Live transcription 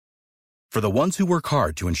For the ones who work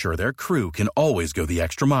hard to ensure their crew can always go the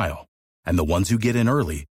extra mile, and the ones who get in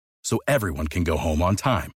early so everyone can go home on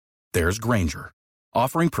time, there's Grainger,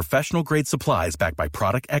 offering professional-grade supplies backed by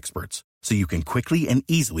product experts so you can quickly and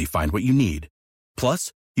easily find what you need.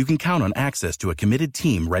 Plus, you can count on access to a committed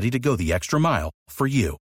team ready to go the extra mile for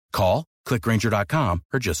you. Call, click Grainger.com,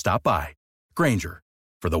 or just stop by. Grainger,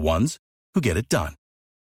 for the ones who get it done.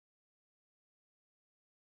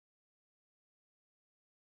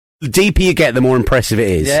 The deeper you get, the more impressive it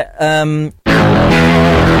is. Yeah,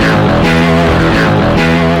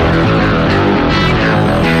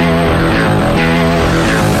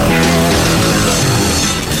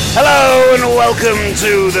 Hello and welcome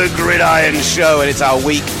to the Gridiron Show, and it's our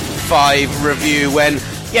Week 5 review when,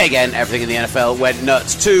 yeah, again, everything in the NFL went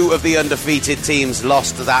nuts. 2 of the undefeated teams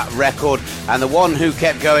lost that record, and the one who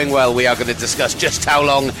kept going, well, we are going to discuss just how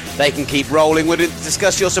long they can keep rolling. We're going to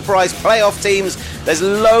discuss your surprise playoff teams. There's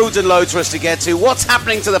loads and loads for us to get to. What's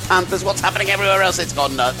happening to the Panthers? What's happening everywhere else? It's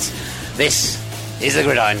gone nuts. This is the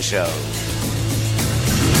Gridiron Show.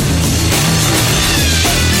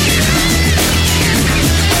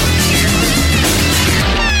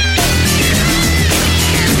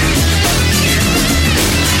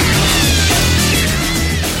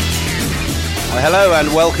 Hello and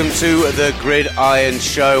welcome to the Gridiron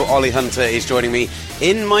Show. Ollie Hunter is joining me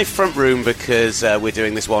in my front room because we're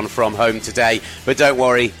doing this one from home today. But don't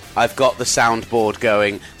worry, I've got the soundboard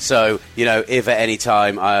going. So, you know, if at any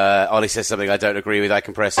time Ollie says something I don't agree with, I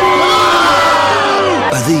can press...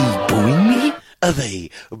 Are they booing me? Are they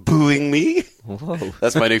booing me? Whoa.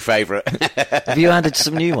 That's my new favourite. Have you added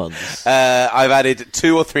some new ones? I've added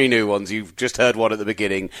 2 or 3 new ones. You've just heard one at the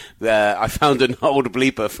beginning. I found an old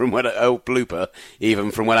blooper from when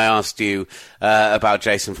I asked you about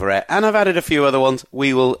Jason Verrett, and I've added a few other ones.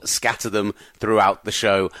 We will scatter them throughout the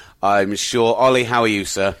show, I'm sure. Ollie, how are you,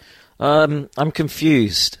 sir? I'm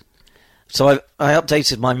confused. So I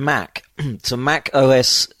updated my Mac to Mac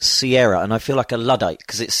OS Sierra, and I feel like a Luddite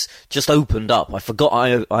because it's just opened up. I forgot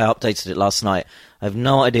I updated it last night. I have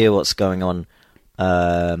no idea what's going on,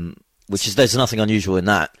 there's nothing unusual in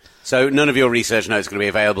that. So none of your research notes are going to be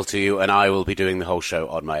available to you, and I will be doing the whole show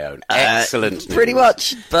on my own. Excellent news. Pretty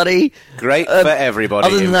much, buddy. Great for everybody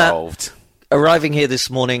other than involved. That, arriving here this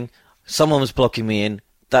morning, someone was blocking me in.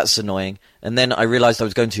 That's annoying. And then I realised I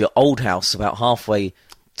was going to your old house about halfway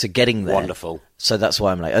to getting there. Wonderful. So that's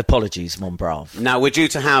why I'm late. Apologies, mon brave. Now, we're due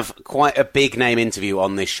to have quite a big name interview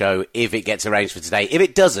on this show if it gets arranged for today. If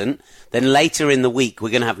it doesn't, then later in the week we're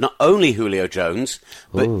going to have not only Julio Jones,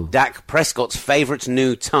 but Dak Prescott's favourite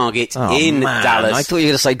new target in Dallas. I thought you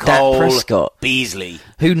were going to say Dak Prescott. Beasley.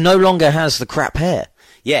 Who no longer has the crap hair.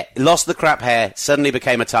 Yeah, lost the crap hair, suddenly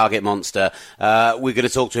became a target monster. We're going to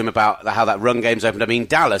talk to him about how that run game's opened. I mean,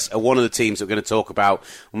 Dallas are one of the teams that we're going to talk about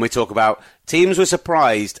when we talk about teams we're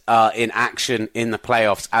surprised in action in the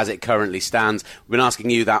playoffs as it currently stands. We've been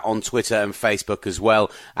asking you that on Twitter and Facebook as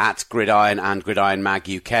well, at Gridiron and Gridiron Mag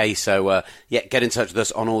UK. So, get in touch with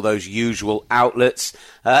us on all those usual outlets.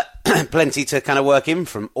 Plenty to kind of work in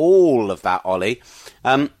from all of that, Ollie.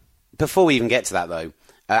 Before we even get to that, though,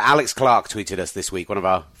 Alex Clark tweeted us this week, one of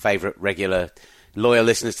our favourite regular loyal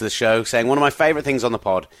listeners to the show, saying, one of my favourite things on the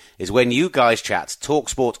pod is when you guys chat, talk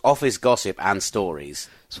sport, office gossip and stories.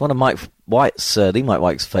 It's one of Mike White's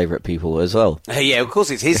favourite people as well. Yeah, of course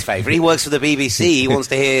it's his favourite. He works for the BBC. He wants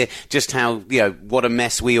to hear just how, what a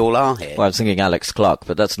mess we all are here. Well, I was thinking Alex Clark,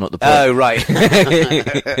 but that's not the point. Oh, right.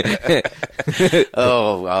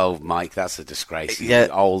 oh, Mike, that's a disgrace. He's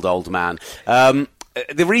an old man.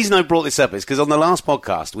 The reason I brought this up is because on the last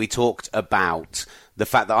podcast we talked about the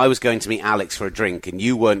fact that I was going to meet Alex for a drink and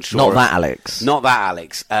you weren't sure. Not that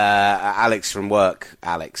Alex. Alex from work,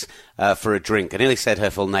 for a drink. I nearly said her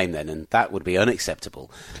full name then, and that would be unacceptable.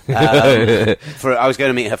 I was going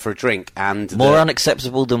to meet her for a drink. And more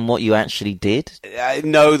unacceptable than what you actually did?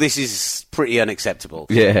 No, this is pretty unacceptable.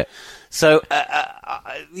 Yeah. So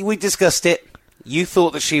we discussed it. You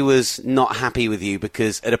thought that she was not happy with you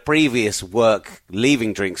because at a previous work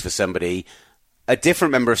leaving drinks for somebody, a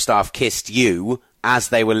different member of staff kissed you as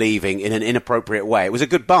they were leaving in an inappropriate way. It was a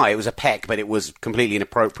goodbye, it was a peck, but it was completely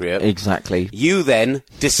inappropriate. Exactly. You then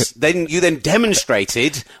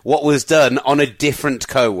demonstrated what was done on a different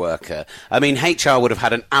co-worker. I mean, HR would have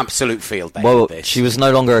had an absolute field day with this. She was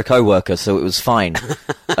no longer a co-worker, so it was fine.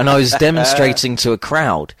 And I was demonstrating to a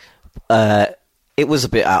crowd. It was a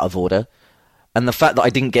bit out of order. And the fact that I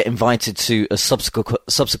didn't get invited to a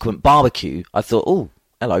subsequent barbecue, I thought, oh,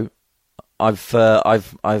 hello,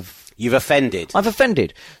 You've offended. I've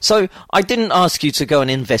offended. So I didn't ask you to go and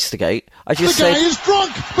investigate. I just the guy said, is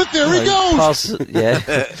drunk, but there he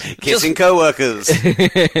goes. Kissing co-workers.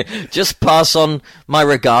 Just pass on my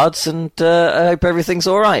regards, and I hope everything's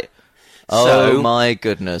all right. So, oh my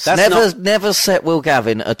goodness! that's Never set Will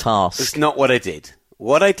Gavin a task. That's not what I did.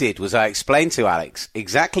 What I did was I explained to Alex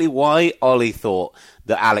exactly why Ollie thought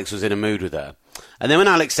that Alex was in a mood with her. And then when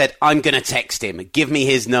Alex said, I'm going to text him, give me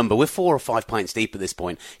his number, we're 4 or 5 pints deep at this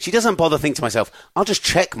point, she doesn't bother thinking to myself, I'll just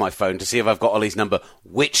check my phone to see if I've got Ollie's number,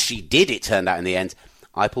 which she did, it turned out in the end.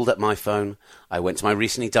 I pulled up my phone, I went to my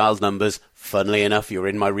recently dialed numbers. Funnily enough, you're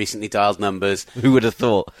in my recently dialed numbers. Who would have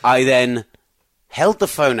thought? I then held the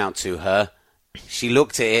phone out to her. She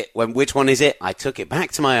looked at it, went, which one is it? I took it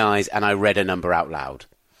back to my eyes and I read a number out loud.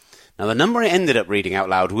 Now, the number I ended up reading out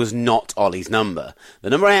loud was not Ollie's number. The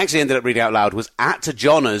number I actually ended up reading out loud was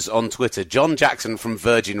 @Johners on Twitter, John Jackson from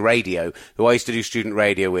Virgin Radio, who I used to do student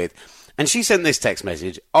radio with. And she sent this text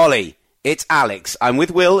message, Ollie, it's Alex. I'm with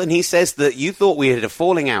Will, and he says that you thought we had a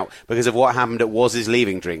falling out because of what happened at Waz's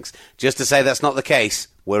Leaving Drinks. Just to say that's not the case,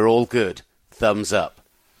 we're all good. Thumbs up.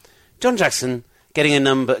 John Jackson getting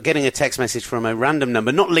a text message from a random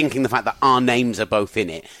number, not linking the fact that our names are both in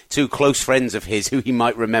it, two close friends of his who he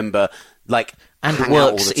might remember, like, and hang works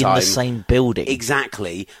out all the time. in the same building.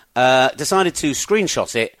 Exactly. Decided to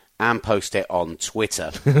screenshot it and post it on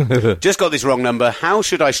Twitter. Just got this wrong number. How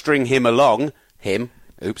should I string him along? Him.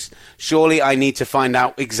 Oops. Surely I need to find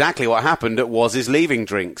out exactly what happened at Waz's Leaving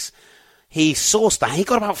Drinks. He sourced that. He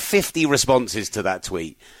got about 50 responses to that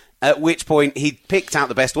tweet. At which point, he picked out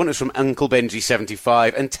the best one. It was from Uncle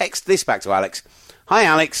Benji75 and texted this back to Alex. Hi,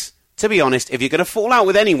 Alex. To be honest, if you're going to fall out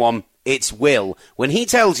with anyone, it's Will. When he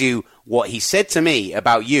tells you what he said to me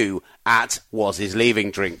about you at Waz's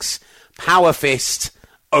Leaving Drinks. Power fist,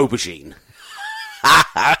 aubergine.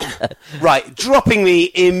 Right, dropping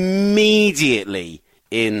me immediately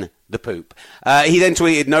in the poop. He then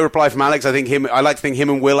tweeted, no reply from Alex. I like to think him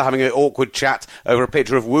and Will are having an awkward chat over a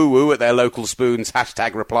picture of Woo Woo at their local spoons.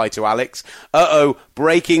 #reply to Alex.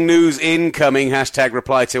 Breaking news incoming.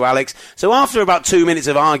 #reply to Alex. So after about 2 minutes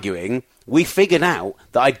of arguing, we figured out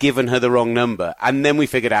that I'd given her the wrong number. And then we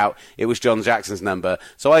figured out it was John Jackson's number.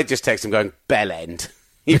 So I just texted him going, bell end.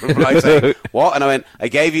 He replied saying, what? And I went, I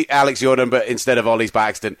gave you Alex your number instead of Ollie's by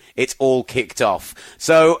accident. It's all kicked off.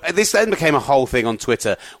 So this then became a whole thing on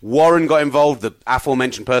Twitter. Warren got involved, the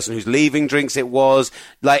aforementioned person who's leaving drinks it was.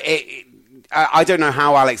 I don't know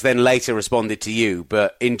how Alex then later responded to you,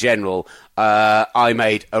 but in general, I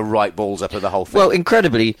made a right balls up of the whole thing. Well,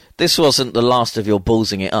 incredibly, this wasn't the last of your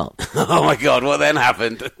ballsing it up. Oh my God, what then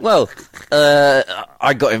happened? Well,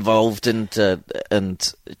 I got involved,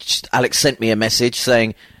 and Alex sent me a message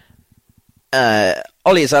saying,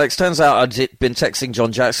 Ollie, it's Alex. Turns out I'd been texting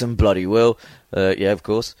John Jackson, bloody Will. Yeah, of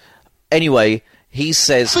course. Anyway, he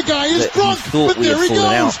says the guy is that drunk, he thought but we had there he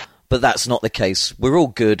fallen goes. out, but that's not the case. We're all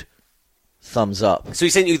good. Thumbs up. So he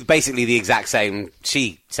sent you basically the exact same.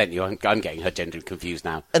 She sent you. I'm getting her gender confused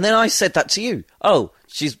now. And then I said that to you. Oh,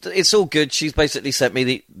 it's all good. She's basically sent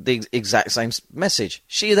me the exact same message.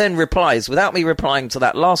 She then replies without me replying to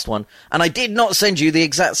that last one. And I did not send you the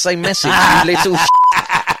exact same message, you little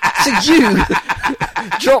So you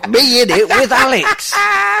dropped me in it with Alex.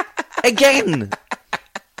 Again.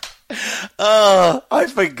 Oh, I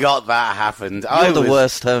forgot that happened. You're the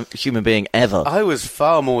worst human being ever. I was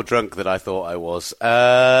far more drunk than I thought I was.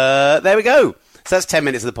 There we go. So that's 10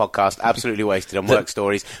 minutes of the podcast, absolutely wasted on work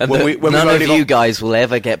stories. None of you guys will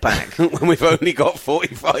ever get back. When we've only got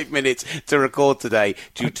 45 minutes to record today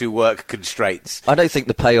due to work constraints. I don't think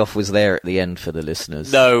the payoff was there at the end for the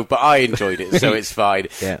listeners. No, but I enjoyed it, so it's fine.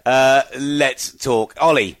 Yeah. Let's talk.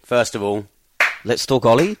 Ollie, first of all. Let's talk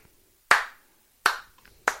Ollie.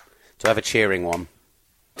 Do I have a cheering one?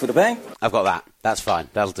 For the bank? I've got that. That's fine.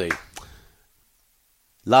 That'll do.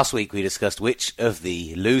 Last week we discussed which of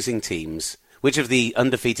the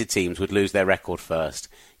undefeated teams would lose their record first.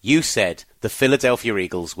 You said the Philadelphia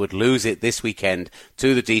Eagles would lose it this weekend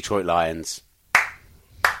to the Detroit Lions.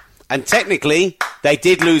 And technically, they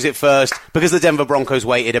did lose it first because the Denver Broncos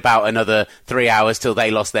waited about another 3 hours till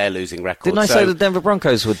they lost their losing record. Didn't I say the Denver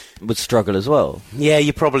Broncos would struggle as well? Yeah,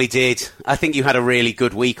 you probably did. I think you had a really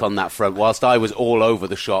good week on that front, whilst I was all over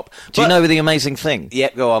the shop. Do you know the amazing thing?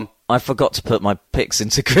 Yep, go on. I forgot to put my picks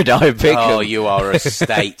into Gridiron Pick'em. Oh, you are a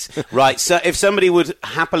state. Right, so if somebody would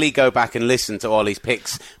happily go back and listen to Ollie's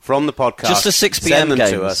picks from the podcast, just the 6 p.m. send them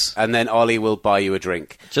games to us, and then Ollie will buy you a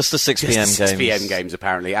drink. Just the 6 p.m. Just the 6 p.m. games,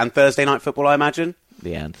 apparently. And Thursday Night Football, I imagine?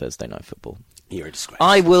 Yeah, and Thursday Night Football. You're a disgrace.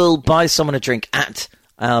 I will buy someone a drink at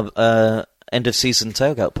our end of season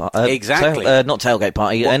tailgate party. Exactly. Not tailgate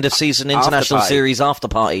party. End of season international series after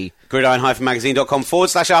party.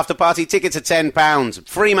 Gridiron-magazine.com/after party. Tickets are £10.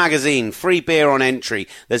 Free magazine, free beer on entry.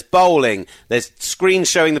 There's bowling. There's screens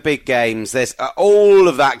showing the big games. There's all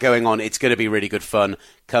of that going on. It's going to be really good fun.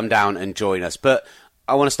 Come down and join us. But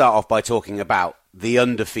I want to start off by talking about the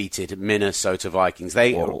undefeated Minnesota Vikings.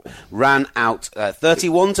 They ran out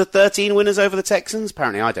 31-13 winners over the Texans.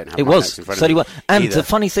 Apparently, I don't have my notes in front 31. of me. And either. the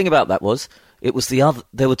funny thing about that was, it was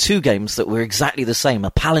there were two games that were exactly the same,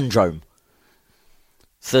 a palindrome.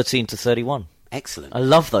 13-31. Excellent. I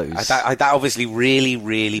love those. That obviously really,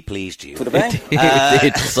 really pleased you. For the bang. It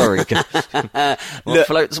did. Sorry. What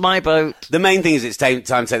floats my boat? The main thing is it's time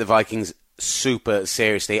to take the Vikings super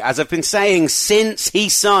seriously. As I've been saying since he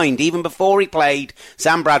signed, even before he played,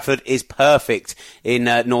 Sam Bradford is perfect in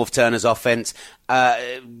North Turner's offense.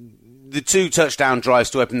 The 2 touchdown drives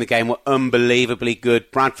to open the game were unbelievably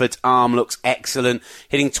good. Bradford's arm looks excellent,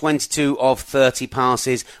 hitting 22 of 30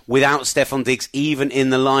 passes without Stephon Diggs even in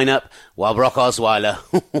the lineup. While Brock Osweiler,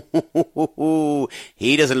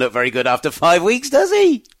 he doesn't look very good after 5 weeks, does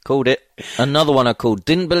he? Called it. Another one I called.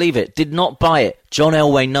 Didn't believe it. Did not buy it. John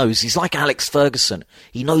Elway knows. He's like Alex Ferguson.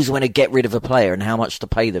 He knows when to get rid of a player and how much to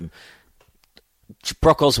pay them.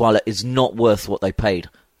 Brock Osweiler is not worth what they paid.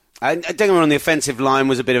 And don't get me wrong, the offensive line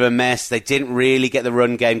was a bit of a mess. They didn't really get the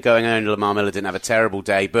run game going on. Lamar Miller didn't have a terrible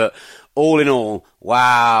day. But all in all,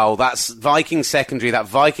 wow, that's Vikings secondary, that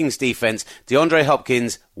Vikings defense. DeAndre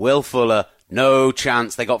Hopkins, Will Fuller, no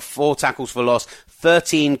chance. They got 4 tackles for loss,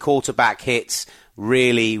 13 quarterback hits.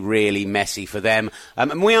 Really, really messy for them.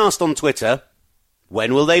 And we asked on Twitter,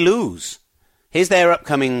 when will they lose? Here's their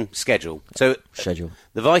upcoming schedule. So the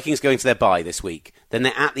Vikings going to their bye this week. Then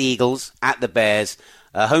they're at the Eagles, at the Bears,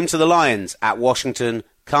 home to the Lions, at Washington,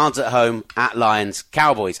 Cards at home, at Lions,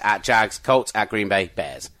 Cowboys, at Jags, Colts, at Green Bay,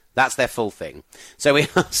 Bears. That's their full thing. So we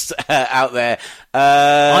asked out there...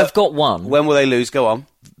 I've got one. When will they lose? Go on.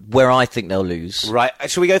 Where I think they'll lose. Right.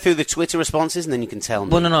 Should we go through the Twitter responses and then you can tell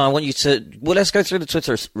me? Well, no. I want you to... Well, let's go through the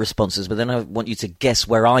Twitter responses, but then I want you to guess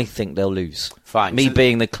where I think they'll lose. Fine. Me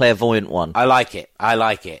being the clairvoyant one. I like it.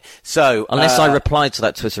 So... Unless I replied to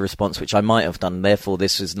that Twitter response, which I might have done, therefore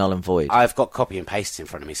this is null and void. I've got copy and paste in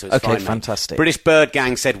front of me, so it's fine, mate. Fantastic. British Bird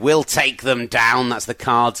Gang said, we'll take them down. That's the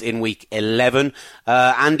Cards in week 11.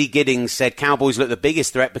 Andy Giddings said, Cowboys look the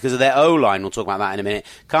biggest threat because of their O-line. We'll talk about that in a minute.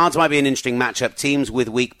 Cards might be an interesting matchup. Teams with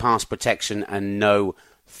weak pass protection and no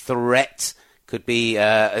threat could be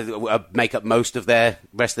make up most of their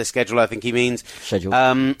rest of their schedule, I think he means.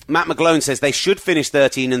 Matt McGlone says they should finish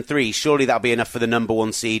 13-3. Surely that'll be enough for the number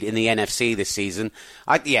 1 seed in the NFC this season.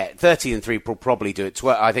 13-3 will probably do it.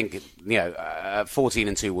 I think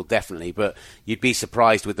 14-2 will definitely, but you'd be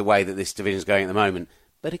surprised with the way that this division is going at the moment.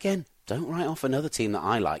 But again, don't write off another team that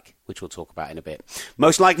I like, which we'll talk about in a bit.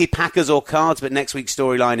 Most likely Packers or Cards, but next week's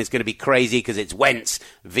storyline is going to be crazy because it's Wentz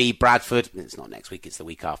v. Bradford. It's not next week, it's the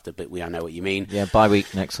week after, but I know what you mean. Yeah, bye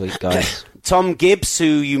week next week, guys. Tom Gibbs, who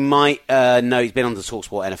you might know, he's been on the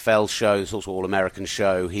TalkSport NFL show, TalkSport All-American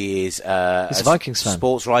show. He is he's a Vikings fan.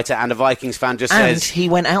 Sports writer and a Vikings fan, says... And he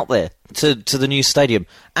went out there to the new stadium,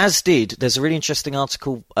 as did... There's a really interesting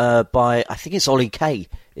article by, I think it's Ollie Kay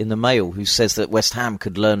in the Mail, who says that West Ham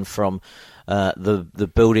could learn from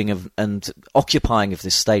the building of and occupying of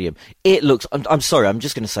this stadium. It looks... I'm sorry, I'm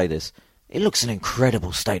just going to say this. It looks an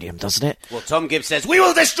incredible stadium, doesn't it? Well, Tom Gibbs says, we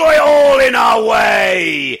will destroy all in our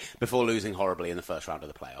way, before losing horribly in the first round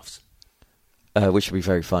of the playoffs. Which would be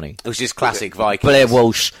very funny. Which is classic Vikings. Blair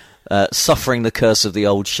Walsh suffering the curse of the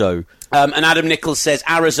old show. And Adam Nichols says,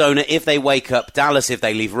 Arizona if they wake up, Dallas if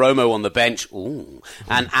they leave Romo on the bench, and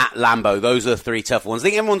at Lambeau. Those are the 3 tough ones. I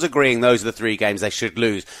think everyone's agreeing those are the 3 games they should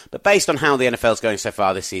lose. But based on how the NFL's going so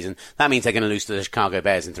far this season, that means they're going to lose to the Chicago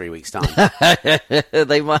Bears in 3 weeks' time.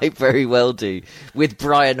 They might very well do, with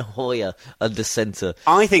Brian Hoyer under centre.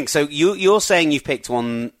 I think so. You're saying you've picked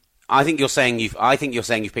one... I think you're saying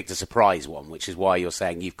you've picked a surprise one, which is why you're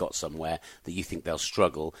saying you've got somewhere that you think they'll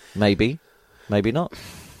struggle. Maybe not.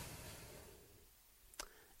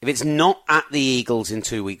 If it's not at the Eagles in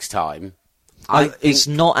 2 weeks' time... it's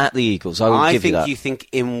not at the Eagles, I will give you that. You think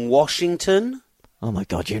in Washington? Oh my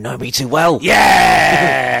God, you know me too well.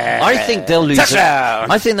 Yeah! I think they'll lose. Touchdown!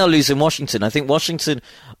 I think they'll lose in Washington. I think Washington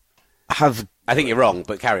have... I think you're wrong,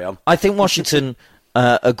 but carry on. I think Washington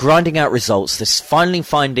are grinding out results. They're finally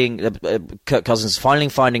finding... Kirk Cousins finally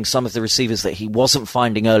finding some of the receivers that he wasn't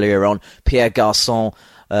finding earlier on. Pierre Garçon...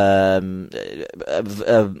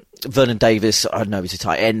 Vernon Davis, I don't know, he's a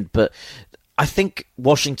tight end, but I think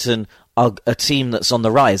Washington are a team that's on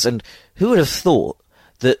the rise. And who would have thought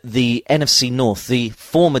that the NFC North, the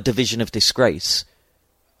former division of disgrace,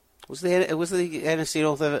 Was the NFC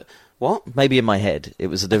North ever... What? Maybe in my head. It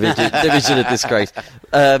was a division of disgrace.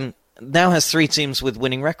 Now has 3 teams with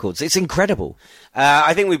winning records. It's incredible.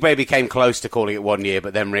 I think we maybe came close to calling it one year,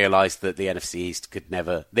 but then realised that the NFC East could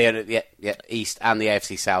never... The East and the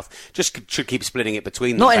AFC South should keep splitting it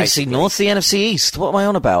between them. Not NFC North, the NFC East. What am I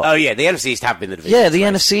on about? Oh, yeah, the NFC East have been the division. Yeah, the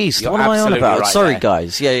NFC East. What am I on about? Right Sorry, there.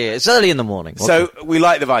 guys. Yeah, it's early in the morning. So, we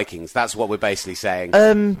like the Vikings. That's what we're basically saying.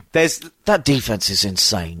 That defence is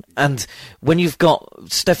insane. And when you've got...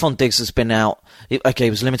 Stephon Diggs has been out... He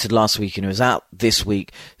was limited last week and he was out this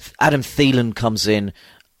week. Adam Thielen comes in.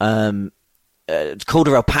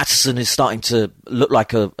 Cordarrelle Patterson is starting to look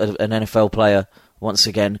like an NFL player once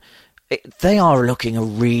again. They are looking a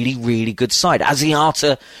really, really good side.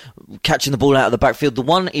 Asiata catching the ball out of the backfield. The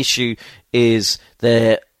one issue is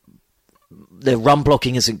their run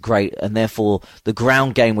blocking isn't great, and therefore the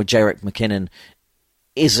ground game with Jerick McKinnon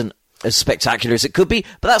isn't as spectacular as it could be,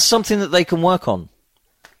 but that's something that they can work on.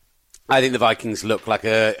 I think the Vikings look like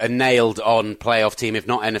a nailed-on playoff team, if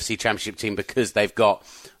not NFC Championship team, because they've got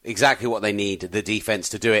exactly what they need, the defense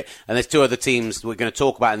to do it. And there's 2 other teams we're going to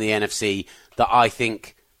talk about in the NFC that I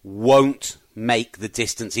think won't make the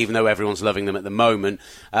distance, even though everyone's loving them at the moment,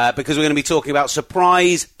 because we're going to be talking about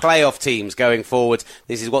surprise playoff teams going forward.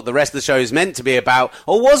 This is what the rest of the show is meant to be about,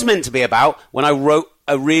 or was meant to be about, when I wrote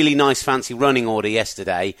a really nice fancy running order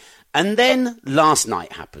yesterday. And then last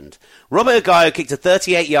night happened. Robert Aguayo kicked a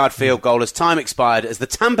 38-yard field goal as time expired as the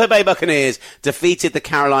Tampa Bay Buccaneers defeated the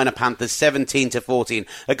Carolina Panthers 17-14.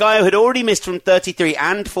 Aguayo had already missed from 33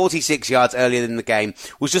 and 46 yards earlier in the game,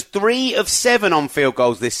 was just 3 of 7 on field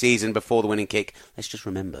goals this season before the winning kick. Let's just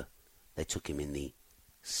remember, they took him in the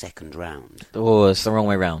second round. Oh, it's the wrong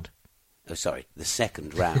way round. Oh, sorry, the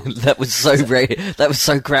second round. That was so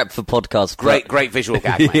crap for podcasts. Great visual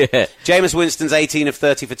gag, mate. Yeah. Jameis Winston's 18 of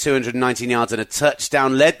 30 for 219 yards and a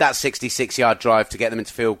touchdown led that 66-yard drive to get them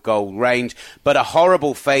into field goal range, but a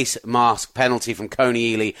horrible face mask penalty from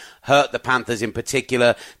Coney Ealy hurt the Panthers in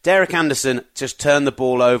particular. Derek Anderson just turned the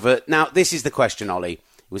ball over. Now, this is the question, Ollie. It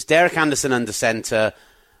was Derek Anderson under centre.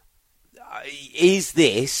 Is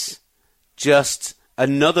this just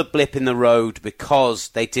another blip in the road because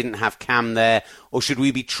they didn't have Cam there, or should we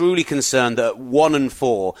be truly concerned that at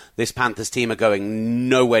 1-4 this Panthers team are going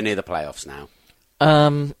nowhere near the playoffs now?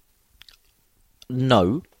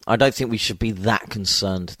 No, I don't think we should be that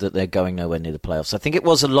concerned that they're going nowhere near the playoffs. I think it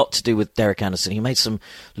was a lot to do with Derek Anderson. He made some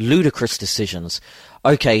ludicrous decisions.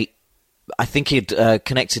 Okay, I think he'd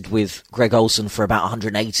connected with Greg Olsen for about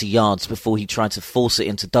 180 yards before he tried to force it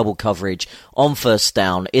into double coverage on first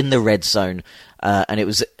down in the red zone. And it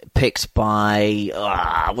was picked by,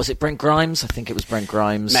 was it Brent Grimes? I think it was Brent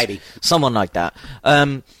Grimes. Maybe. Someone like that.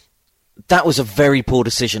 That was a very poor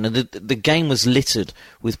decision, and the game was littered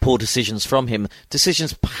with poor decisions from him.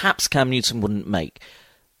 Decisions perhaps Cam Newton wouldn't make.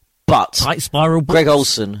 But Tight spiral Greg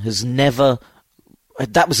Olsen has never...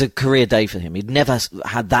 That was a career day for him. He'd never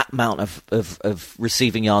had that amount of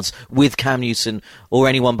receiving yards with Cam Newton or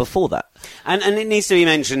anyone before that. And it needs to be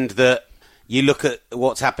mentioned that you look at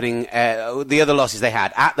what's happening, the other losses they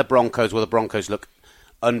had at the Broncos, well, the Broncos look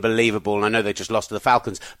unbelievable, and I know they just lost to the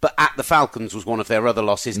Falcons, but at the Falcons was one of their other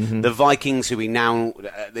losses. Mm-hmm. The Vikings, who we now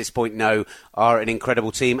at this point know are an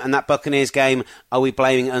incredible team, and that Buccaneers game, are we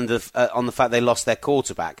blaming on the fact they lost their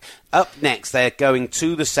quarterback? Up next, they're going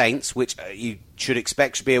to the Saints, which you should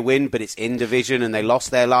expect should be a win, but it's in division, and they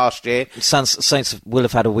lost there last year. Saints will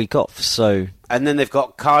have had a week off, so... And then they've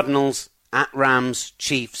got Cardinals, at Rams,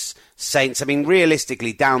 Chiefs, Saints. I mean,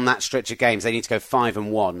 realistically, down that stretch of games, they need to go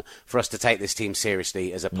 5-1 for us to take this team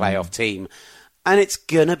seriously as a playoff team. And it's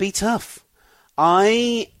going to be tough.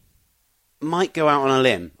 I might go out on a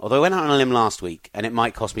limb, although I went out on a limb last week, and it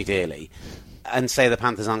might cost me dearly, and say the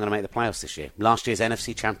Panthers aren't going to make the playoffs this year. Last year's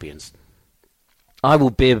NFC champions. I will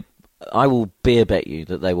beer bet you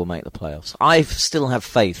that they will make the playoffs. I still have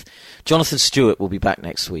faith. Jonathan Stewart will be back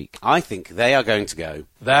next week. I think they are going to go.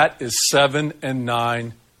 That is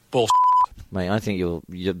 7-9 bullshit. Mate, I think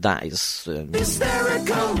that is...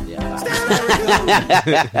 Hysterical. Yeah.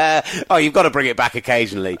 Oh, you've got to bring it back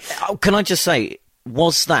occasionally. Oh, can I just say,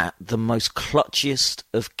 was that the most clutchiest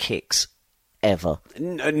of kicks ever?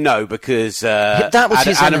 No, because that was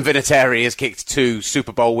Adam Vinatieri has kicked 2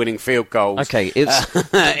 Super Bowl winning field goals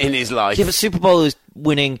in his life. Yeah, but Super Bowl is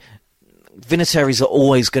winning. Vinatieri's are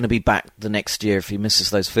always going to be back the next year if he misses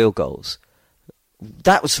those field goals.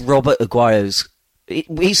 That was Robert Aguayo's.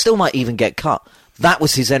 He still might even get cut. That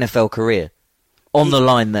was his NFL career. On the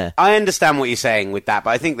line there. I understand what you're saying with that,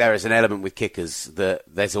 but I think there is an element with kickers that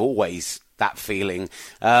there's always that feeling.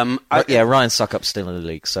 Ryan Suckup's still in the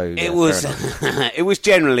league, so it was it was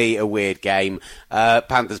generally a weird game.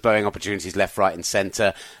 Panthers blowing opportunities left, right and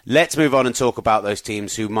centre. Let's move on and talk about those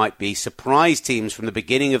teams who might be surprise teams from the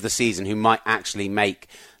beginning of the season who might actually make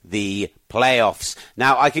the playoffs.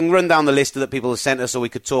 Now, I can run down the list that people have sent us, or we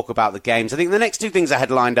could talk about the games. I think the next two things I had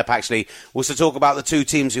lined up, actually, was to talk about the two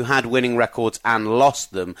teams who had winning records and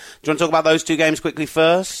lost them. Do you want to talk about those two games quickly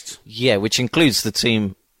first? Yeah, which includes the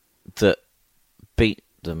team that beat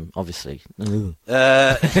them, obviously. Because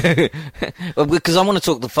I want to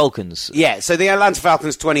talk the Falcons. Yeah, so the Atlanta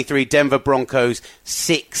Falcons 23, Denver Broncos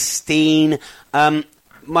 16.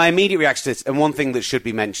 My immediate reaction to this, and one thing that should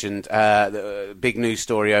be mentioned, the big news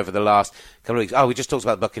story over the last couple of weeks. We just talked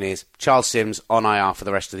about the Buccaneers. Charles Sims on IR for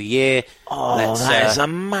the rest of the year. That is a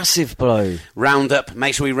massive blow.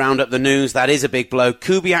 Make sure we round up the news. That is a big blow.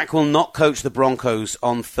 Kubiak will not coach the Broncos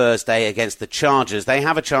on Thursday against the Chargers. They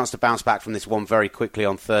have a chance to bounce back from this one very quickly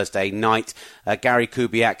on Thursday night. Gary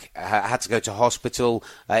Kubiak had to go to hospital.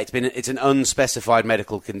 It's an unspecified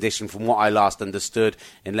medical condition from what I last understood,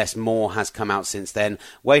 unless more has come out since then.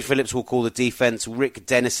 Wade Phillips will call the defense. Rick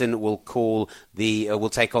Dennison will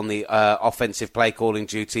take on the offensive play calling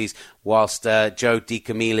duties, whilst Joe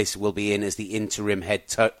DeCamillis will be in as the interim head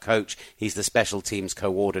coach. He's the special teams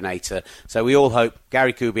coordinator. So we all hope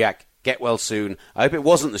Gary Kubiak get well soon. I hope it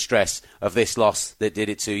wasn't the stress of this loss that did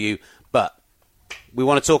it to you, but we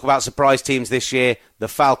want to talk about surprise teams this year. The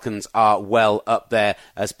Falcons are well up there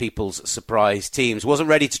as people's surprise teams. Wasn't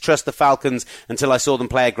ready to trust the Falcons until I saw them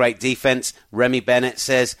play a great defense. Remy Bennett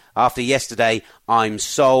says, after yesterday, I'm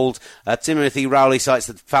sold. Timothy Rowley cites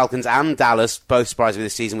the Falcons and Dallas, both surprised me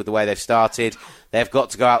this season with the way they've started. They've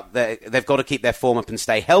got to go out there. They've got to keep their form up and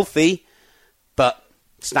stay healthy, but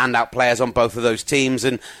standout players on both of those teams.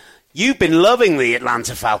 And you've been loving the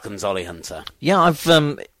Atlanta Falcons, Ollie Hunter. Yeah,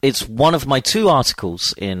 it's one of my two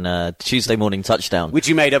articles in Tuesday Morning Touchdown. Which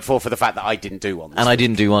you made up for the fact that I didn't do one. I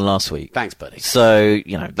didn't do one last week. Thanks, buddy. So,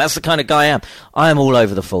 that's the kind of guy I am. I am all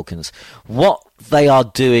over the Falcons. What they are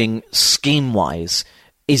doing scheme-wise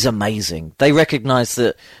is amazing. They recognise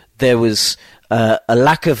that there was a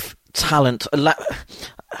lack of talent, a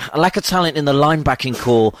lack of talent in the linebacking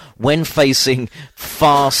core when facing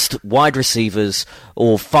fast wide receivers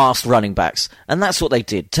or fast running backs. And that's what they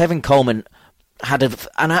did. Tevin Coleman had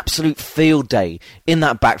an absolute field day in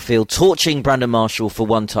that backfield, torching Brandon Marshall for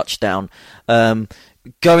one touchdown, making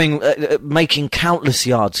countless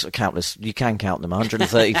yards. Countless, you can count them,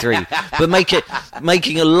 133, but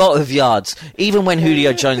making a lot of yards, even when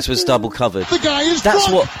Julio Jones was double covered. That's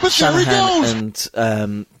what Shanahan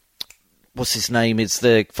and what's his name? It's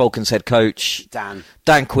the Falcons head coach, Dan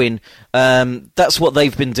Quinn. That's what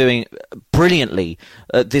they've been doing brilliantly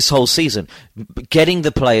this whole season. Getting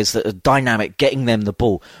the players that are dynamic, getting them the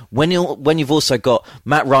ball. When you've also got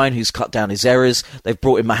Matt Ryan, who's cut down his errors. They've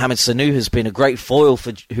brought in Mohamed Sanu, who's been a great foil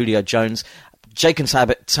for Julio Jones. Jake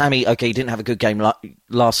and Tammy, okay, he didn't have a good game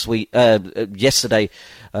this week, but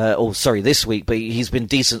he's been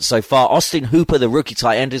decent so far. Austin Hooper, the rookie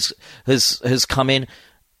tight end, has come in.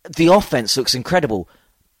 The offense looks incredible.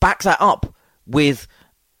 Back that up with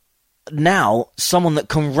now someone that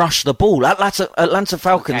can rush the ball. Atlanta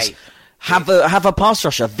Falcons have a pass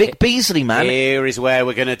rusher. Vic Beasley, man. Here is where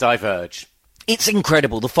we're going to diverge. It's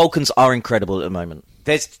incredible. The Falcons are incredible at the moment.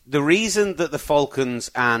 There's the reason that the Falcons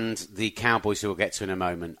and the Cowboys, who we'll get to in a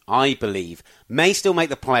moment, I believe, may still make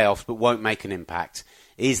the playoffs but won't make an impact,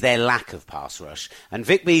 is their lack of pass rush. And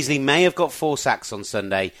Vic Beasley may have got 4 sacks on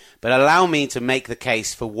Sunday, but allow me to make the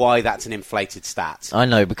case for why that's an inflated stat. I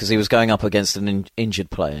know, because he was going up against an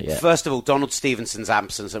injured player. Yeah. First of all, Donald Stevenson's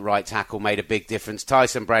absence at right tackle made a big difference.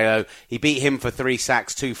 Tyson Brelo, he beat him for 3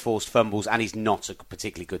 sacks, 2 forced fumbles, and he's not a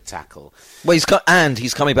particularly good tackle. Well,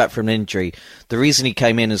 he's coming back from an injury. The reason he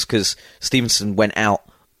came in is because Stevenson went out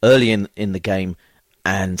early in the game,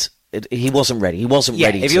 and he wasn't ready. He wasn't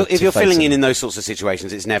ready. If you're filling in those sorts of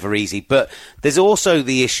situations, it's never easy. But there's also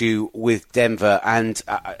the issue with Denver, and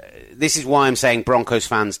this is why I'm saying Broncos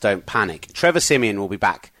fans don't panic. Trevor Siemian will be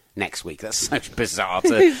back next week. That's so bizarre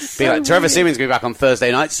to be like, Trevor Siemian's going to be back on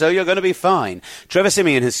Thursday night, so you're going to be fine. Trevor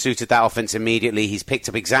Siemian has suited that offense immediately. He's picked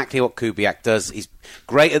up exactly what Kubiak does. He's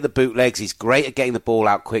great at the bootlegs. He's great at getting the ball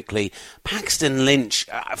out quickly. Paxton Lynch,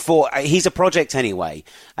 he's a project anyway.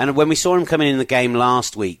 And when we saw him coming in the game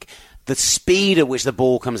last week, the speed at which the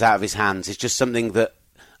ball comes out of his hands is just something that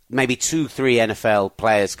maybe 2-3 NFL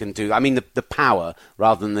players can do. I mean, the power,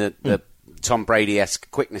 rather than the Tom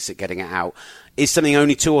Brady-esque quickness at getting it out, is something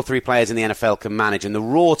only 2 or 3 players in the NFL can manage. And the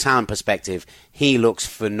raw talent perspective, he looks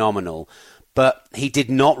phenomenal. But he did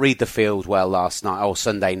not read the field well last night or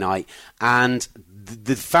Sunday night. And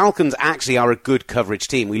the Falcons actually are a good coverage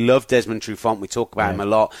team. We love Desmond Trufant. We talk about him a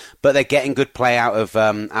lot, but they're getting good play out of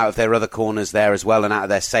their other corners there as well, and out of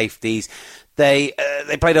their safeties. They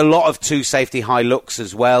played a lot of two safety high looks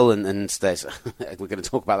as well, and there's we're going to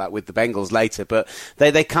talk about that with the Bengals later. But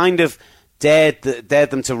they kind of dared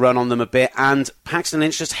them to run on them a bit, and Paxton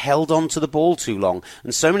Lynch just held on to the ball too long.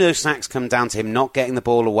 And so many of those sacks come down to him not getting the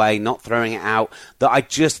ball away, not throwing it out, that I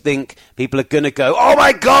just think people are going to go, oh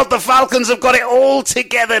my God, the Falcons have got it all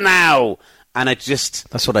together now. And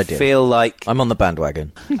that's what I did. Feel like I'm on the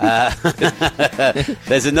bandwagon.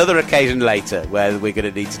 There's another occasion later where we're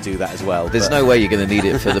going to need to do that as well. There's no way you're going to need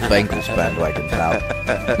it for the Bengals bandwagon, pal.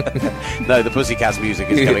 No, the Pussycats music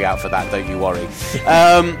is coming out for that, don't you worry.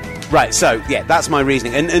 Right, so, yeah, that's my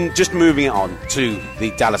reasoning. And just moving it on to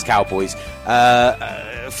the Dallas Cowboys.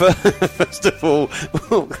 First of all,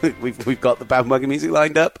 we've got the bandwagon music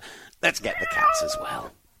lined up. Let's get the cats as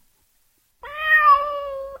well.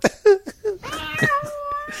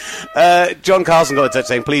 John Carlson got a touch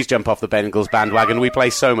saying, please jump off the Bengals bandwagon. We play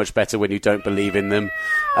so much better when you don't believe in them.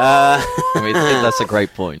 That's a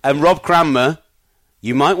great point. And Rob Cranmer,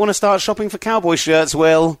 you might want to start shopping for Cowboy shirts,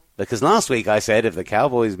 Will, because last week I said if the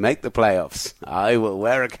Cowboys make the playoffs, I will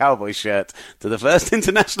wear a Cowboy shirt to the first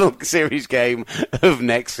International Series game of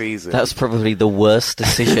next season. That's probably the worst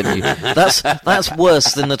decision. That's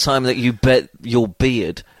worse than the time that you bet your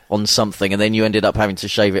beard on something and then you ended up having to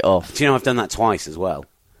shave it off. Do you know I've done that twice as well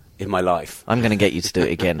in my life? I'm going to get you to do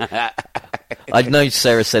it again. I know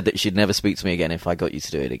Sarah said that she'd never speak to me again if I got you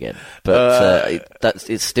to do it again. But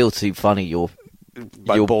it's still too funny, your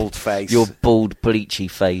bald face. Your bald,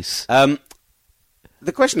 bleachy face.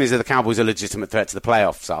 The question is, are the Cowboys a legitimate threat to the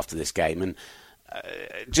playoffs after this game? And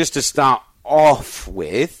just to start off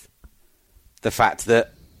with the fact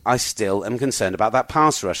that I still am concerned about that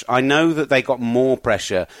pass rush. I know that they got more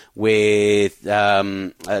pressure with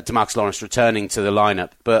DeMarcus Lawrence returning to the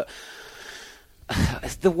lineup, but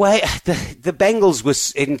the way the Bengals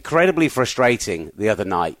was incredibly frustrating the other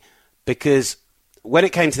night because when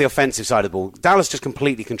it came to the offensive side of the ball, Dallas just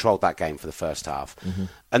completely controlled that game for the first half. Mm-hmm.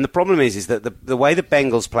 And the problem is that the way the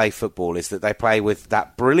Bengals play football is that they play with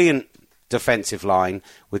that brilliant defensive line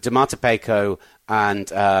with DeMarco Paco and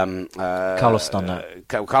Carlos Dunlap.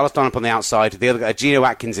 Carlos Dunlap on the outside, the other Geno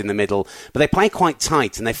Atkins in the middle. But they play quite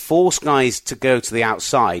tight, and they force guys to go to the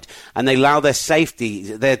outside, and they allow their safety,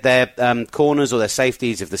 their corners or their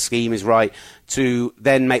safeties, if the scheme is right, to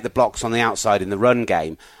then make the blocks on the outside in the run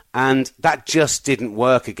game. And that just didn't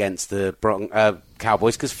work against the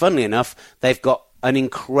Cowboys because, funnily enough, they've got an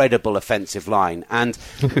incredible offensive line. And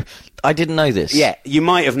I didn't know this. Yeah, you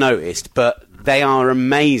might have noticed, but they are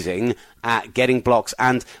amazing at getting blocks.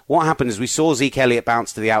 And what happened is we saw Zeke Elliott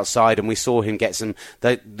bounce to the outside, and we saw him get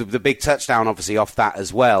the big touchdown, obviously, off that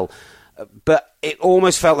as well. But it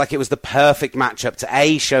almost felt like it was the perfect matchup to,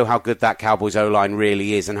 A, show how good that Cowboys O-line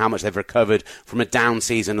really is and how much they've recovered from a down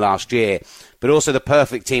season last year, but also the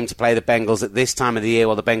perfect team to play the Bengals at this time of the year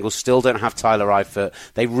while the Bengals still don't have Tyler Eifert.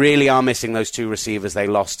 They really are missing those two receivers they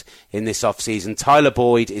lost in this offseason. Tyler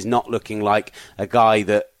Boyd is not looking like a guy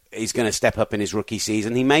that is going to step up in his rookie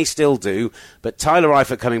season. He may still do, but Tyler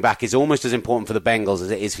Eifert coming back is almost as important for the Bengals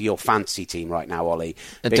as it is for your fantasy team right now, Ollie.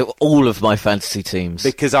 And to all of my fantasy teams.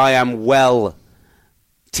 Because I am well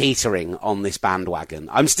teetering on this bandwagon.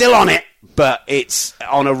 I'm still on it, but it's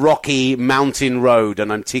on a rocky mountain road,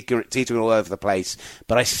 and I'm teetering all over the place.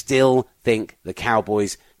 But I still think the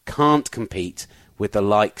Cowboys can't compete with the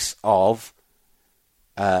likes of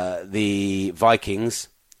the Vikings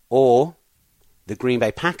or the Green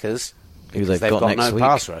Bay Packers, because they've got no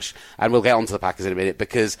pass rush. And we'll get on to the Packers in a minute,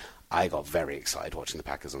 because I got very excited watching the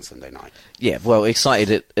Packers on Sunday night. Yeah, well,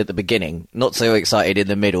 excited at the beginning, not so excited in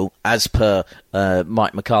the middle, as per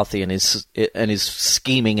Mike McCarthy and his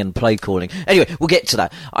scheming and play calling. Anyway, we'll get to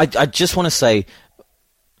that. I just want to say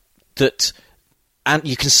that, and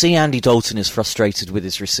you can see Andy Dalton is frustrated with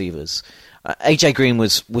his receivers. AJ Green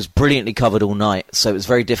was brilliantly covered all night, so it was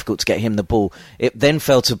very difficult to get him the ball. It then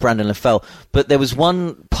fell to Brandon LaFell, but there was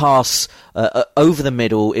one pass over the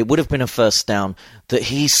middle, it would have been a first down, that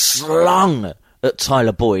he slung at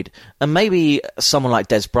Tyler Boyd. And maybe someone like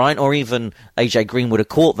Des Bryant or even AJ Green would have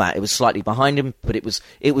caught that. It was slightly behind him, but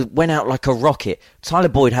it went out like a rocket. Tyler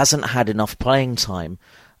Boyd hasn't had enough playing time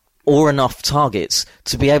or enough targets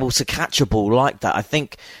to be able to catch a ball like that. I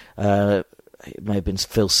think it may have been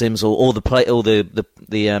Phil Simms or the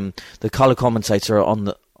color commentator on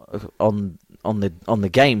the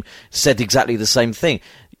game said exactly the same thing.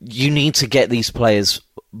 You need to get these players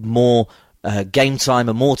more game time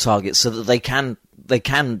and more targets so that they can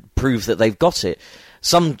prove that they've got it.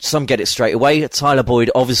 Some get it straight away. Tyler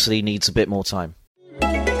Boyd obviously needs a bit more time.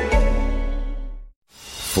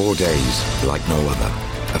 4 days like no other.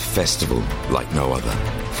 A festival like no other.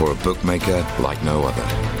 For a bookmaker like no other.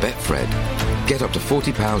 Betfred. Get up to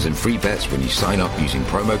 £40 in free bets when you sign up using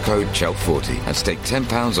promo code CHELT40 and stake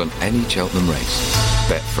 £10 on any Cheltenham race.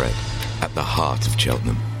 Betfred. At the heart of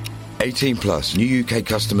Cheltenham. 18 plus, new UK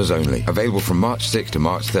customers only. Available from March 6th to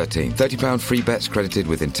March 13th. £30 free bets credited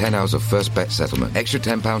within 10 hours of first bet settlement. Extra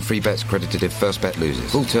 £10 free bets credited if first bet loses.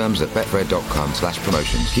 Full terms at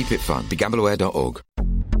betfred.com/promotions. Keep it fun. BeGambleAware.org.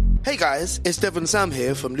 Hey guys, it's Devon Sam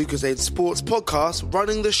here from Lucozade Sports Podcast,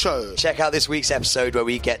 running the show. Check out this week's episode where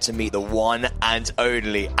we get to meet the one and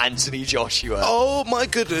only Anthony Joshua. Oh my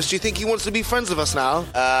goodness, do you think he wants to be friends with us now?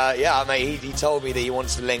 Yeah, mate, he told me that he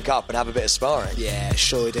wants to link up and have a bit of sparring. Yeah,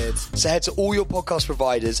 sure he did. So head to all your podcast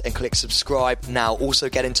providers and click subscribe now. Also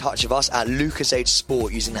get in touch with us at Lucozade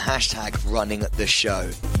Sport using the hashtag running the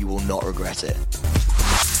show. You will not regret it.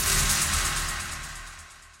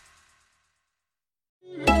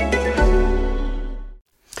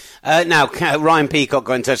 Now, Ryan Peacock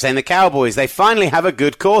got in touch saying the Cowboys, they finally have a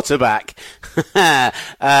good quarterback.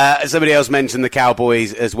 Somebody else mentioned the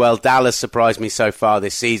Cowboys as well. Dallas surprised me so far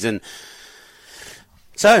this season.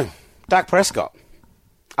 So, Dak Prescott.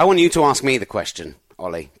 I want you to ask me the question,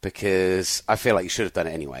 Ollie, because I feel like you should have done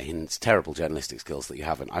it anyway, and it's terrible journalistic skills that you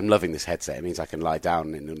haven't. I'm loving this headset. It means I can lie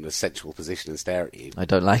down in a sensual position and stare at you. I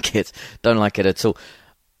don't like it. Don't like it at all.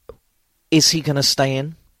 Is he going to stay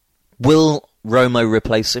in? Will Romo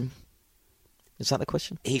replace him? Is that the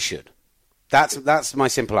question? He should. That's my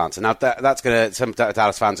simple answer. Now, some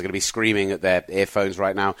Dallas fans are going to be screaming at their earphones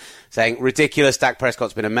right now, saying, ridiculous, Dak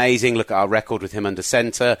Prescott's been amazing, look at our record with him under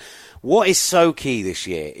centre. What is so key this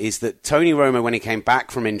year is that Tony Romo, when he came back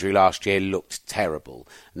from injury last year, looked terrible.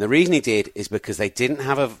 And the reason he did is because they didn't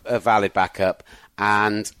have a valid backup,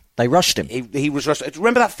 and they rushed him. He was rushed.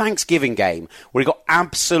 Remember that Thanksgiving game where he got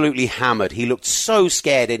absolutely hammered? He looked so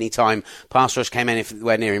scared any time pass rush came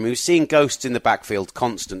anywhere near him. He was seeing ghosts in the backfield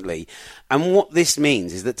constantly. And what this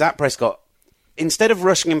means is that Dak Prescott, instead of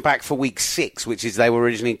rushing him back for week 6, which is they were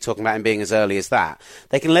originally talking about him being as early as that,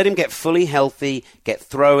 they can let him get fully healthy, get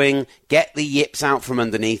throwing, get the yips out from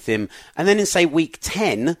underneath him, and then in, say, week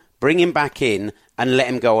 10, bring him back in and let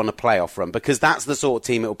him go on a playoff run, because that's the sort of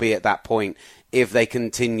team it will be at that point if they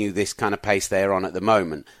continue this kind of pace they're on at the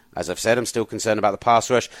moment. As I've said, I'm still concerned about the pass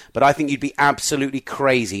rush, but I think you'd be absolutely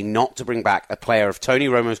crazy not to bring back a player of Tony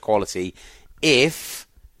Romo's quality if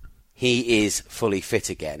he is fully fit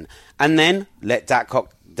again. And then let Dak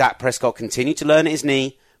Prescott continue to learn at his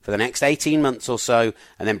knee for the next 18 months or so,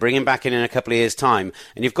 and then bring him back in a couple of years' time.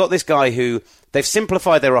 And you've got this guy who, they've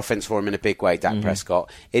simplified their offense for him in a big way, Dak Prescott.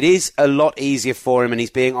 It is a lot easier for him, and he's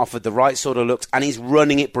being offered the right sort of looks, and he's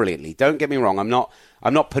running it brilliantly. Don't get me wrong, I'm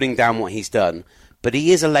not putting down what he's done, but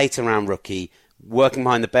he is a later round rookie, working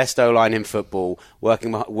behind the best O-line in football,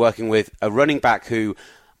 working with a running back who,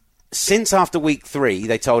 since after week 3,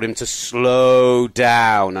 they told him to slow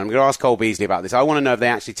down. I'm going to ask Cole Beasley about this. I want to know if they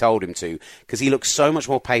actually told him to, because he looks so much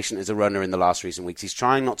more patient as a runner in the last recent weeks. He's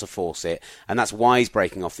trying not to force it, and that's why he's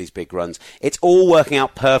breaking off these big runs. It's all working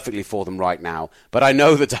out perfectly for them right now, but I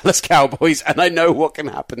know the Dallas Cowboys, and I know what can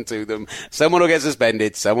happen to them. Someone will get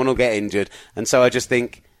suspended, someone will get injured, and so I just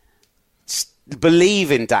think, believe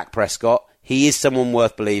in Dak Prescott. He is someone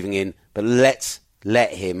worth believing in, but let's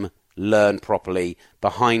let him learn properly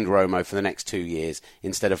behind Romo for the next 2 years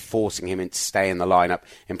instead of forcing him to stay in the lineup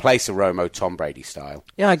in place of Romo, Tom Brady style.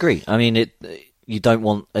 Yeah, I agree. I mean, you don't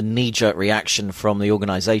want a knee-jerk reaction from the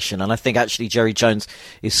organisation, and I think actually Jerry Jones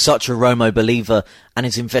is such a Romo believer and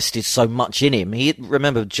has invested so much in him.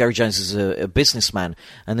 Remember, Jerry Jones is a businessman,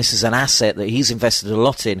 and this is an asset that he's invested a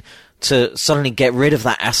lot in. To suddenly get rid of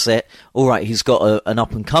that asset, all right, he's got an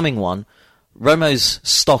up-and-coming one. Romo's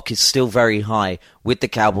stock is still very high with the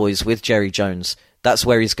Cowboys, with Jerry Jones. That's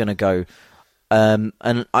where he's going to go. And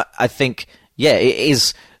I think, yeah, it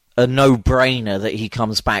is a no-brainer that he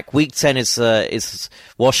comes back. Week 10 is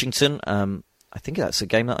Washington. I think that's a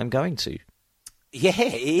game that I'm going to. Yeah,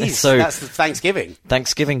 it is. So, that's the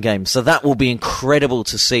Thanksgiving game. So that will be incredible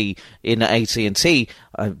to see in AT&T.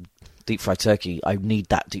 Deep fried turkey. I need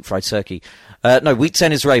that deep fried turkey. No, week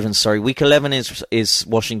 10 is Ravens, sorry. Week 11 is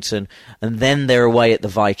Washington. And then they're away at the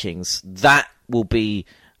Vikings. That will be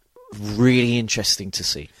really interesting to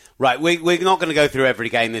see. Right, we're not going to go through every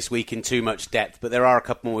game this week in too much depth, but there are a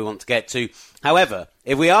couple more we want to get to. However,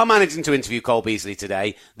 if we are managing to interview Cole Beasley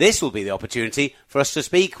today, this will be the opportunity for us to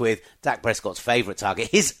speak with Dak Prescott's favourite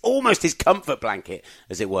target, almost his comfort blanket,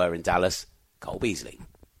 as it were, in Dallas, Cole Beasley.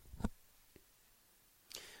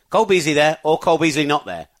 Cole Beasley there, or Cole Beasley not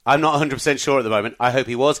there? I'm not 100% sure at the moment. I hope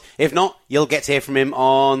he was. If not, you'll get to hear from him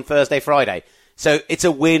on Thursday, Friday. So it's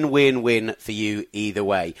a win-win-win for you either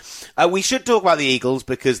way. We should talk about the Eagles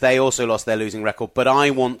because they also lost their losing record, but I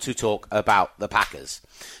want to talk about the Packers.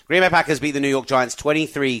 Green Bay Packers beat the New York Giants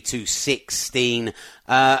 23-16.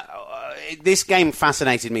 This game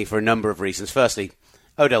fascinated me for a number of reasons. Firstly,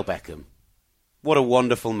 Odell Beckham. What a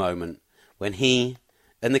wonderful moment when he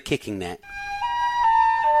and the kicking net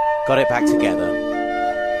got it back together.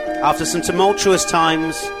 After some tumultuous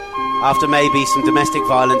times, after maybe some domestic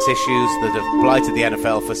violence issues that have blighted the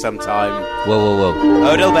NFL for some time. Whoa.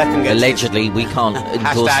 Odell Beckham gets... Allegedly, we can't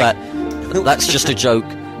endorse that. That's just a joke.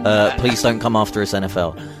 Please don't come after us,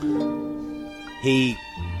 NFL. He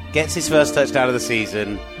gets his first touchdown of the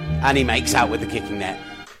season, and he makes out with the kicking net.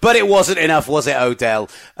 But it wasn't enough, was it, Odell?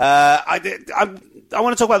 I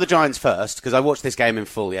want to talk about the Giants first, because I watched this game in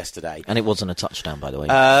full yesterday. And it wasn't a touchdown, by the way.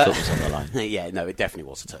 It was on the line. Yeah, no, it definitely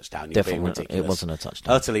was a touchdown. Definitely, being ridiculous. It wasn't a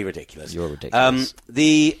touchdown. Utterly ridiculous. You're ridiculous.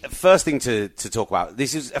 The first thing to talk about,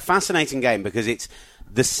 this is a fascinating game because it's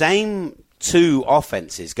the same two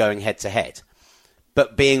offenses going head-to-head,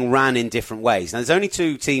 but being ran in different ways. Now, there's only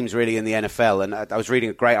two teams really in the NFL, and I was reading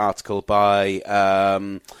a great article by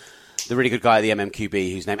the really good guy at the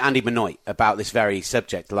MMQB, who's named Andy Benoit, about this very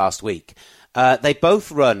subject last week. They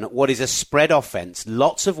both run what is a spread offense,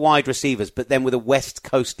 lots of wide receivers, but then with a West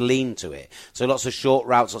Coast lean to it. So lots of short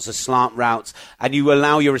routes, lots of slant routes, and you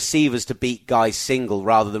allow your receivers to beat guys single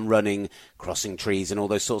rather than running crossing trees and all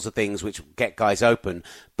those sorts of things which get guys open.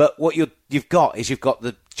 But what you've got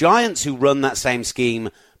the Giants who run that same scheme,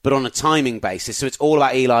 but on a timing basis. So it's all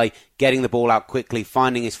about Eli getting the ball out quickly,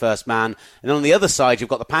 finding his first man. And on the other side, you've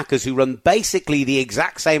got the Packers who run basically the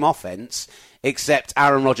exact same offense, except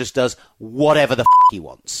Aaron Rodgers does whatever the he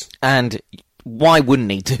wants. And why wouldn't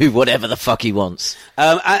he do whatever the fuck he wants?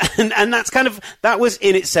 And that's that was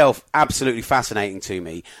in itself absolutely fascinating to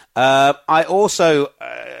me. I also...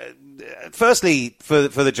 Firstly, for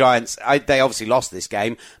the Giants, they obviously lost this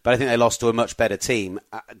game, but I think they lost to a much better team.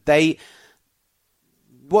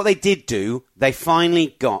 What they did do, they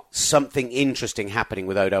finally got something interesting happening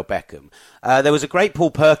with Odell Beckham. There was a great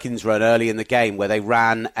Paul Perkins run early in the game where they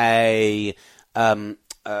ran a...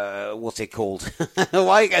 what's it called?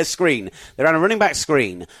 A screen. They ran a running back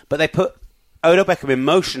screen, but they put Odell Beckham in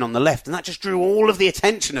motion on the left, and that just drew all of the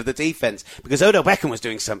attention of the defense because Odell Beckham was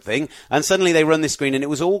doing something, and suddenly they run this screen, and it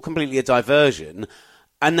was all completely a diversion.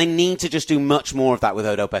 And they need to just do much more of that with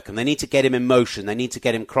Odell Beckham. They need to get him in motion. They need to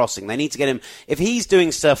get him crossing. They need to get him... If he's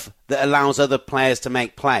doing stuff that allows other players to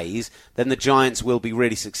make plays, then the Giants will be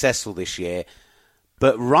really successful this year.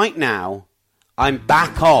 But right now, I'm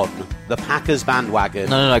back on the Packers bandwagon.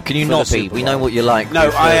 No. Can you not be? We know what you like. No,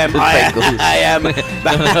 I am back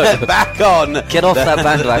on. Get off that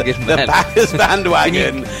bandwagon, the Packers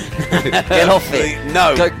bandwagon. Get off it.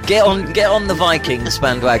 No. Get on the Vikings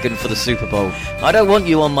bandwagon for the Super Bowl. I don't want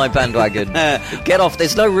you on my bandwagon. Get off.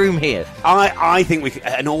 There's no room here. I think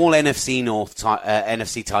an all NFC North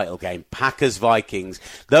NFC title game. Packers Vikings.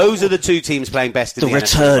 Those are the two teams playing best in the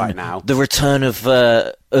NFC right now. The return of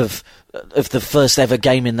the first ever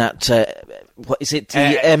game in that what is it?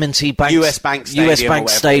 The M&T Bank US Bank Stadium. US Bank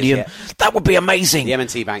Stadium. Yeah. That would be amazing. The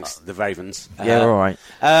M&T Banks, the Ravens. Yeah, all right.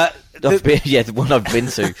 The one I've been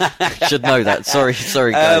to. Should know that. Sorry,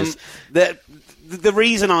 guys. The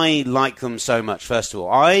reason I like them so much, first of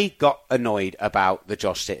all, I got annoyed about the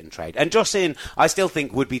Josh Sitton trade. And Josh Sitton, I still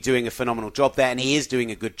think, would be doing a phenomenal job there, and he is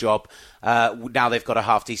doing a good job. Now they've got a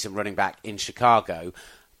half-decent running back in Chicago.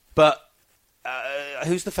 But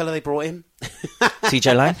who's the fella they brought in?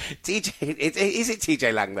 TJ Lang? Is it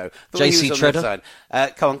TJ Lang, though? JC Treader?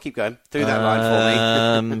 Come on, keep going. Through that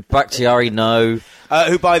line for me. Bakhtiari, no.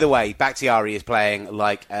 Who, by the way, Bakhtiari is playing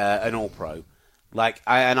like an all-pro.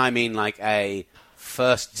 I mean like a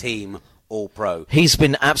first-team all-pro. He's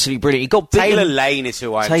been absolutely brilliant. He got beaten. Taylor Lane is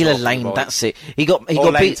who I'm Taylor talking Lane, about. that's it. He got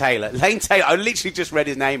Lane beat. Taylor. Lane Taylor. I literally just read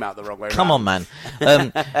his name out the wrong way around. Come on, man.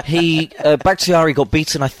 Bakhtiari got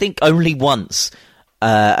beaten, I think, only once,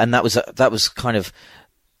 and that was kind of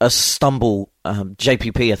a stumble.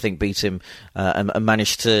 JPP, I think, beat him and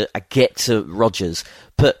managed to get to Rodgers.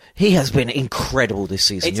 But he has been incredible this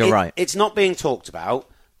season. You're right. It's not being talked about,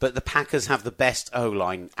 but the Packers have the best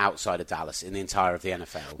O-line outside of Dallas in the entire of the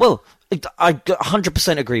NFL. Well, I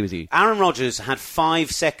 100% agree with you. Aaron Rodgers had 5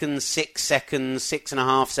 seconds, 6 seconds,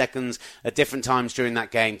 6.5 seconds at different times during that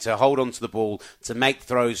game to hold on to the ball, to make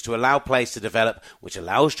throws, to allow plays to develop, which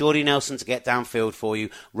allows Jordy Nelson to get downfield for you.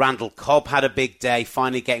 Randall Cobb had a big day,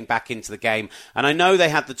 finally getting back into the game. And I know they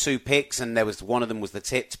had the 2 picks, and there was one of them was the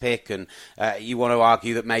tipped pick, and you want to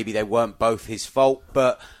argue that maybe they weren't both his fault.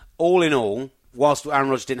 But all in all, whilst Aaron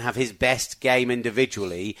Rodgers didn't have his best game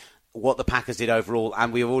individually, what the Packers did overall,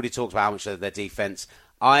 and we've already talked about how much of their defense.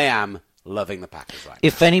 I am loving the Packers right now.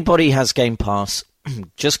 If anybody has Game Pass,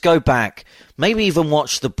 just go back, maybe even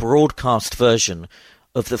watch the broadcast version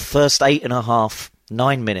of the first 8.5,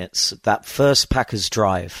 9 minutes, that first Packers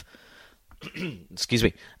drive. Excuse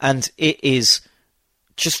me. And it is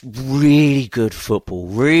just really good football,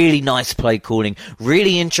 really nice play calling,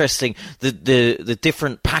 really interesting. The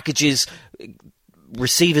different packages,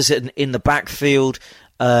 receivers in the backfield,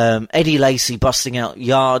 Eddie Lacy busting out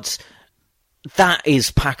yards. That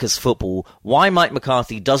is Packers football. Why Mike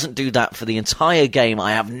McCarthy doesn't do that for the entire game,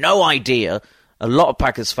 I have no idea. A lot of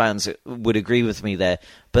Packers fans would agree with me there.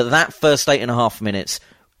 But that first 8.5 minutes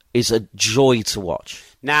is a joy to watch.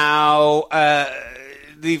 Now,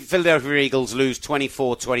 the Philadelphia Eagles lose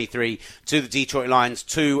 24-23 to the Detroit Lions.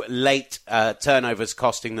 2 late turnovers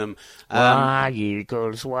costing them. Why,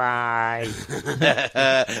 Eagles, why?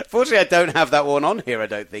 Fortunately, I don't have that one on here, I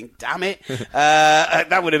don't think. Damn it.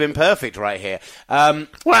 That would have been perfect right here.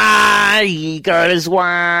 Why, Eagles,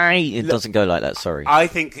 why? It doesn't go like that, sorry. I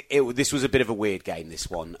think this was a bit of a weird game, this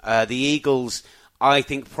one. The Eagles, I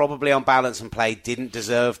think, probably on balance and play, didn't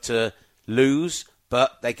deserve to lose.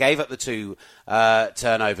 But they gave up the 2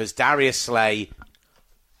 turnovers. Darius Slay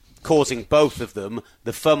causing both of them.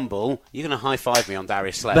 The fumble. You're going to high-five me on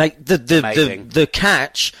Darius Slay. Like the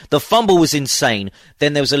catch, the fumble was insane.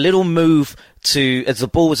 Then there was a little move as the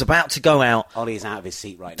ball was about to go out. Ollie's out of his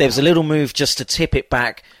seat right now. There was a little move just to tip it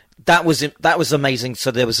back. That was amazing. So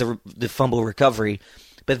there was the fumble recovery.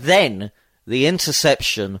 But then the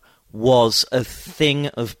interception was a thing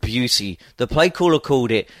of beauty. The play caller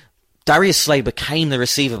called it. Darius Slay became the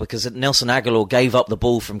receiver because Nelson Aguilar gave up the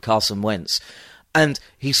ball from Carson Wentz. And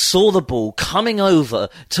he saw the ball coming over,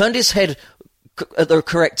 turned his head at the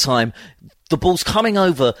correct time. The ball's coming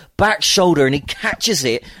over, back shoulder, and he catches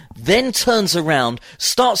it, then turns around,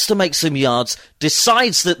 starts to make some yards,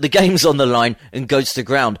 decides that the game's on the line, and goes to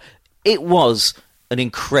ground. It was an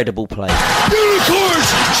incredible play. Unicorns!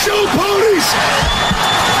 Show ponies!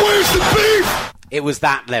 Where's the beef? It was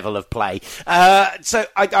that level of play. So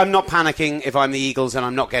I'm not panicking if I'm the Eagles, and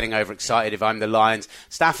I'm not getting overexcited if I'm the Lions.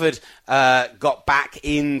 Stafford got back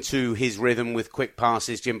into his rhythm with quick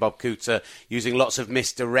passes. Jim Bob Cooter using lots of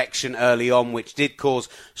misdirection early on, which did cause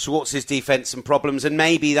Schwartz's defence some problems. And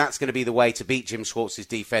maybe that's going to be the way to beat Jim Schwartz's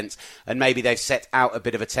defence. And maybe they've set out a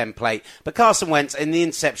bit of a template. But Carson Wentz in the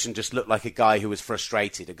inception just looked like a guy who was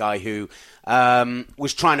frustrated, a guy who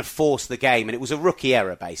was trying to force the game. And it was a rookie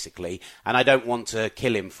error, basically. And I don't want to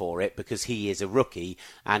kill him for it because he is a rookie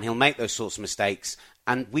and he'll make those sorts of mistakes.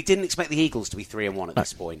 And we didn't expect the Eagles to be 3-1 at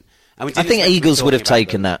this point. And we didn't I think Eagles would have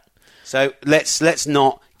taken that. So let's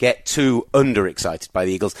not get too underexcited by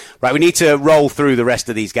the Eagles. Right, we need to roll through the rest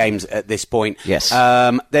of these games at this point. Yes. We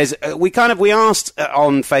asked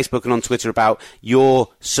on Facebook and on Twitter about your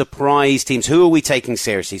surprise teams. Who are we taking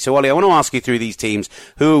seriously? So Ollie, I want to ask you through these teams.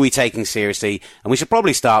 Who are we taking seriously? And we should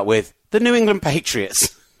probably start with the New England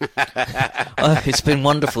Patriots. It's been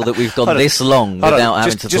wonderful that we've gone this long without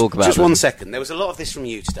having to talk about it. Just 1 second. There was a lot of this from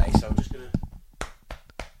you today, so I'm just going to...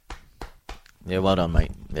 Yeah, well done, mate.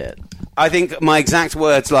 Yeah. I think my exact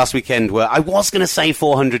words last weekend were, I was going to say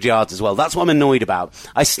 400 yards as well. That's what I'm annoyed about.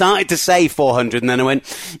 I started to say 400 and then I went,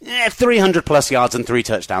 300 plus yards and 3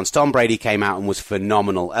 touchdowns. Tom Brady came out and was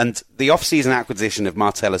phenomenal. And the off-season acquisition of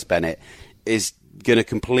Martellus Bennett is going to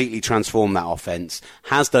completely transform that offense,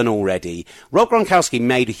 has done already. Rob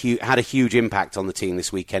Gronkowski had a huge impact on the team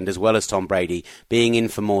this weekend, as well as Tom Brady being in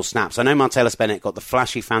for more snaps. I know Martellus Bennett got the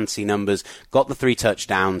flashy, fancy numbers, got the 3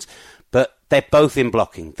 touchdowns, but they're both in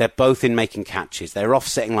blocking. They're both in making catches. They're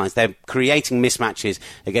offsetting lines. They're creating mismatches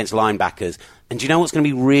against linebackers. And do you know what's going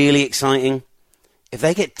to be really exciting? If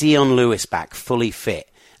they get Dion Lewis back fully fit,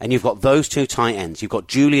 and you've got those 2 tight ends, you've got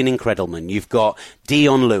Julian Incredelman, you've got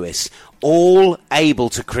Dion Lewis, all able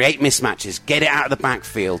to create mismatches, get it out of the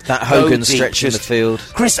backfield. That Hogan stretch in the field.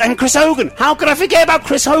 Chris Hogan. How could I forget about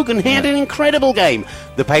Chris Hogan? He had an incredible game.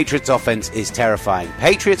 The Patriots offense is terrifying.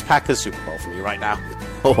 Patriots Packers Super Bowl for me right now.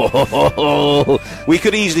 We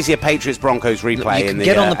could easily see a Patriots-Broncos replay in the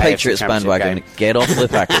get on the Patriots bandwagon and get off the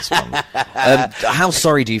Packers one. How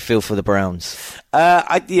sorry do you feel for the Browns?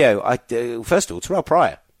 First of all, Terrell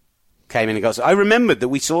Pryor came in and got... I remembered that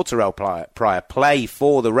we saw Terrell Pryor play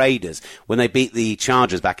for the Raiders when they beat the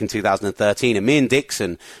Chargers back in 2013, and me and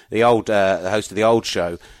Dixon, the host of the old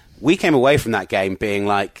show, we came away from that game being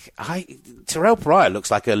like, Terrell Pryor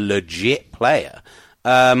looks like a legit player.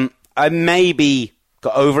 I maybe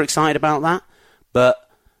got overexcited about that, but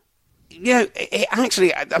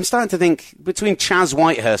actually, I'm starting to think between Chaz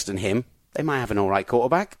Whitehurst and him, they might have an all right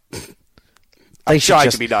quarterback. They should tried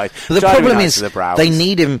just to be nice. But the Tried to be problem nice is to the Browns. they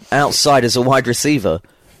need him outside as a wide receiver,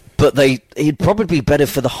 but he'd probably be better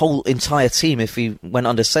for the whole entire team if he went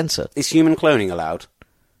under centre. Is human cloning allowed?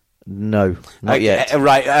 No, not yet.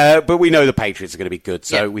 Right, but we know the Patriots are going to be good,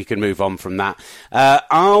 so we can move on from that.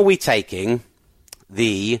 Are we taking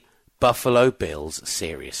the Buffalo Bills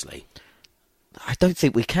seriously? I don't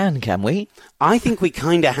think we can we? I think we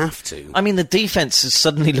kind of have to. I mean, the defense is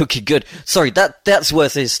suddenly looking good. Sorry, that's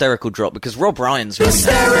worth a hysterical drop because Rob Ryan's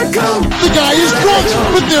Hysterical! The guy is drunk,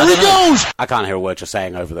 but there he goes! I can't hear a word you're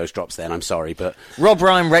saying over those drops then, I'm sorry, but... Rob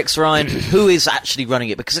Ryan, Rex Ryan, who is actually running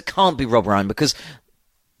it? Because it can't be Rob Ryan, because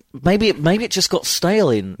maybe it just got stale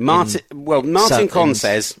in... Martin Conn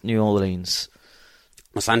says... New Orleans.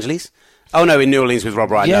 Los Angeles? Oh, no, in New Orleans with Rob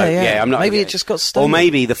Ryan. Yeah. I'm not, maybe it just got stale. Or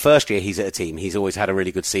maybe the first year he's at a team, he's always had a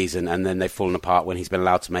really good season, and then they've fallen apart when he's been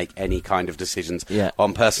allowed to make any kind of decisions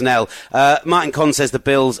on personnel. Martin Conn says the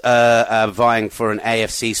Bills are vying for an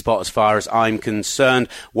AFC spot as far as I'm concerned,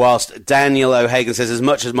 whilst Daniel O'Hagan says, as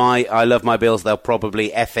much as I love my Bills, they'll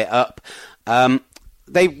probably F it up.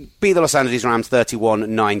 They beat the Los Angeles Rams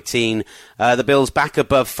 31-19. The Bills back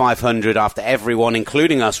above 500 after everyone,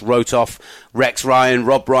 including us, wrote off Rex Ryan,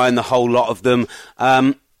 Rob Ryan, the whole lot of them.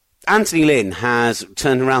 Anthony Lynn has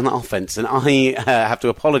turned around that offense, and I have to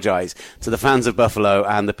apologise to the fans of Buffalo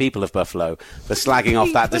and the people of Buffalo for slagging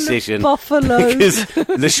off that decision. Buffalo. Because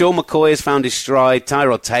LaShawn McCoy has found his stride.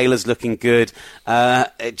 Tyrod Taylor's looking good.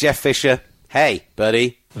 Jeff Fisher, hey,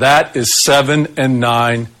 buddy. That is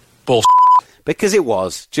 7-9 bullshit. Because it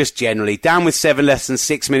was, just generally. Down with 7, less than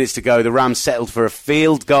 6 minutes to go, the Rams settled for a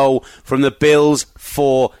field goal from the Bills'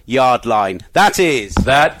 4-yard line. That is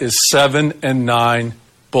 7-9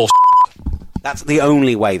 bullshit. That's the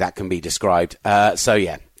only way that can be described. I'm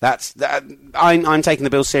taking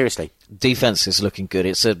the Bills seriously. Defense is looking good.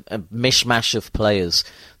 It's a mishmash of players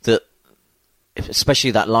that,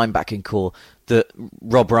 especially that linebacking core, that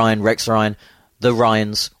Rob Ryan, Rex Ryan, the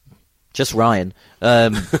Ryans, just Ryan,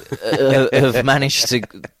 have managed to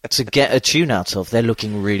get a tune out of. They're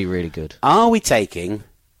looking really, really good. Are we taking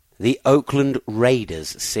the Oakland Raiders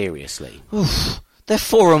seriously? Oof, they're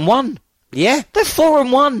 4-1. Yeah. They're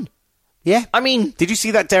 4-1. Yeah. I mean... Did you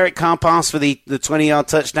see that Derek Carr pass for the 20-yard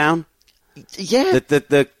touchdown? Yeah.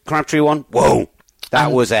 The Crabtree one? Whoa.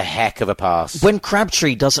 That was a heck of a pass. When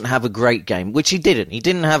Crabtree doesn't have a great game, which he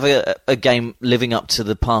didn't have a game living up to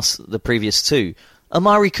the previous two,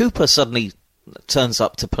 Amari Cooper suddenly turns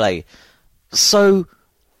up to play. So,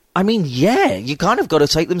 I mean, yeah, you kind of got to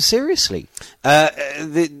take them seriously.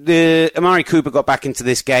 The Amari Cooper got back into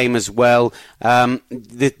this game as well.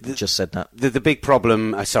 Just said that. The big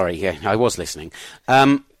problem... I was listening.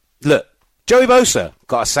 Look, Joey Bosa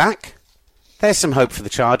got a sack. There's some hope for the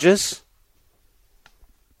Chargers.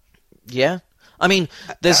 Yeah. I mean,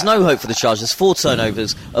 there's no hope for the Chargers. 4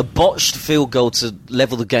 turnovers, a botched field goal to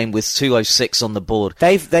level the game with 2:06 on the board.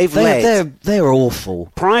 They've led. They're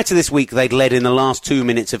awful. Prior to this week, they'd led in the last 2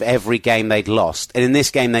 minutes of every game they'd lost. And in this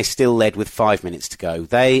game, they still led with 5 minutes to go.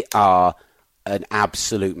 They are an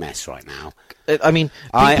absolute mess right now. I mean...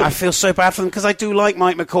 I feel so bad for them because I do like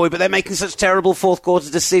Mike McCoy, but they're making such terrible fourth-quarter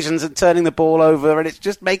decisions and turning the ball over, and it's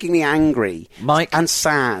just making me angry. Mike... And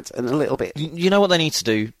sad, and a little bit... You know what they need to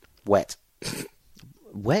do? Wet.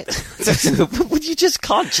 You just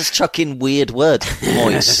can't just chuck in weird words.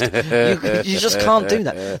 Moist. You just can't do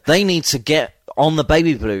that. They need to get on the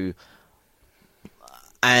baby blue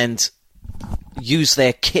and use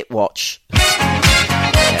their kit watch.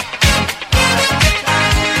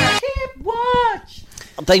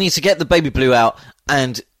 They need to get the baby blue out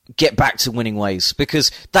and get back to winning ways,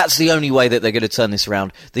 because that's the only way that they're going to turn this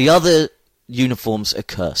around. The other uniforms are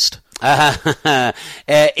cursed.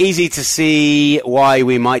 Easy to see why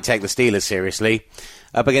we might take the Steelers seriously.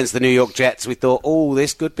 Up against the New York Jets, we thought,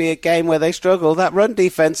 this could be a game where they struggle. That run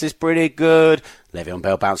defense is pretty good. Le'Veon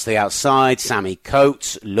Bell bounced to the outside. Sammy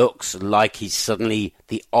Coates looks like he's suddenly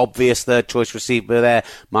the obvious third-choice receiver there.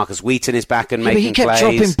 Marcus Wheaton is back and making plays. But he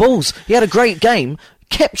kept dropping balls. He had a great game.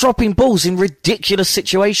 Kept dropping balls in ridiculous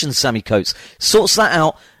situations, Sammy Coates. Sorts that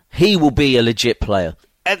out. He will be a legit player.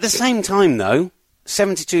 At the same time, though,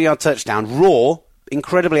 72-yard touchdown. Raw,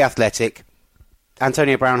 incredibly athletic.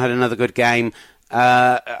 Antonio Brown had another good game.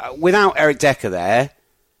 Without Eric Decker there,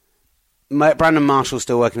 Brandon Marshall's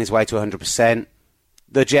still working his way to 100%.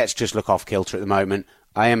 The Jets just look off kilter at the moment.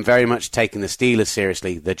 I am very much taking the Steelers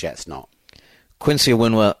seriously. The Jets not. Quincy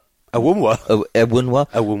Awunwa.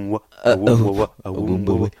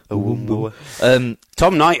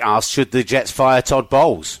 Tom Knight asked, should the Jets fire Todd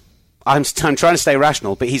Bowles? I'm trying to stay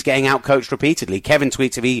rational, but he's getting out-coached repeatedly. Kevin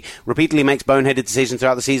tweets if he repeatedly makes boneheaded decisions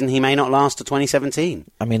throughout the season, he may not last to 2017.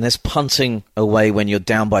 I mean, there's punting away when you're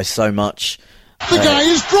down by so much. The guy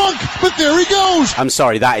is drunk, but there he goes. I'm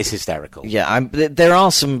sorry, that is hysterical. Yeah, there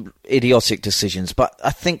are some idiotic decisions, but I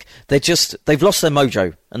think they've lost their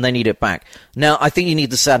mojo and they need it back. Now, I think you need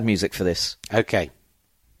the sad music for this. Okay.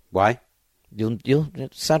 Why? You'll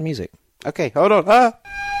sad music. Okay, hold on.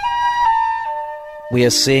 We are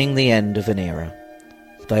seeing the end of an era.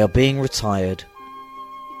 They are being retired.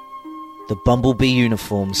 The Bumblebee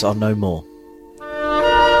uniforms are no more.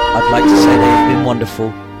 I'd like to say they have been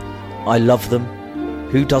wonderful. I love them.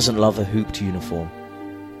 Who doesn't love a hooped uniform?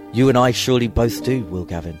 You and I surely both do, Will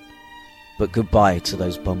Gavin. But goodbye to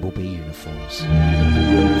those Bumblebee uniforms.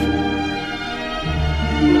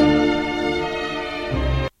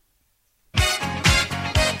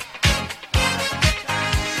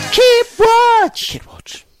 Keep watch! Kid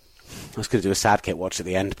watch. I was going to do a sad kid watch at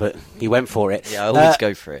the end, but he went for it. Yeah, I always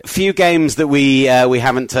go for it. A few games that we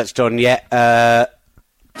haven't touched on yet.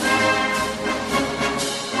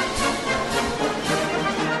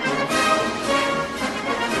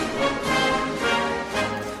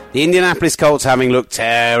 The Indianapolis Colts, having looked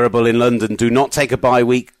terrible in London, do not take a bye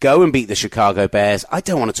week, go and beat the Chicago Bears. I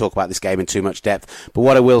don't want to talk about this game in too much depth, but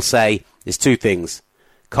what I will say is two things.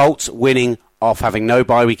 Colts winning off having no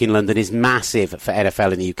bye week in London is massive for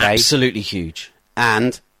NFL in the UK. Absolutely huge.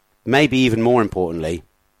 And, maybe even more importantly,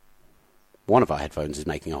 one of our headphones is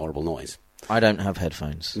making a horrible noise. I don't have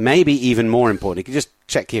headphones. Maybe even more important, you can just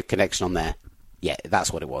check your connection on there. Yeah,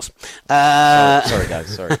 that's what it was. Sorry,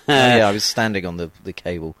 guys, sorry. I was standing on the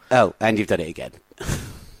cable. Oh, and you've done it again.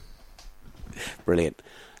 Brilliant.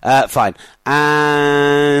 Fine.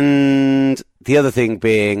 And the other thing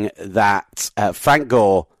being that Frank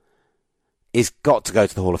Gore is got to go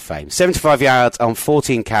to the Hall of Fame. 75 yards on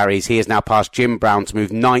 14 carries. He has now passed Jim Brown to move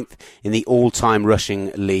 9th in the all-time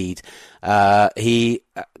rushing lead. He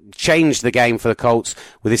changed the game for the Colts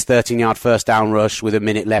with his 13-yard first down rush with a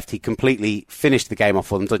minute left. He completely finished the game off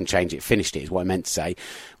for them. Doesn't change it. Finished it is what I meant to say.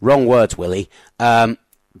 Wrong words, Willie. But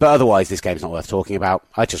otherwise, this game's not worth talking about.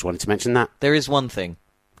 I just wanted to mention that. There is one thing.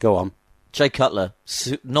 Go on. Jay Cutler,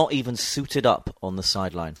 not even suited up on the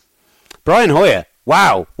sideline. Brian Hoyer.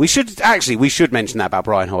 Wow. We should mention that about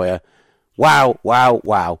Brian Hoyer. Wow.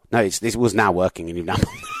 No, this was now working and you've now...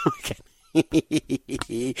 Okay.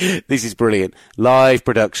 This is brilliant. Live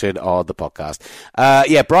production on the podcast.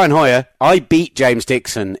 Brian Hoyer. I beat James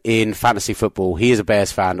Dixon in fantasy football. He is a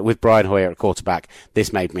Bears fan. With Brian Hoyer at quarterback,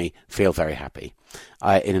 this made me feel very happy.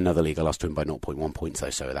 In another league, I lost to him by 0.1 points,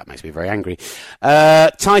 though, so that makes me very angry.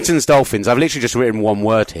 Titans, Dolphins. I've literally just written one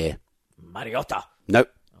word here. Mariota. Nope.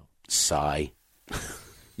 Sigh.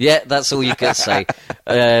 Yeah, that's all you can say.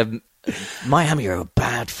 Miami are a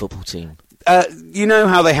bad football team. You know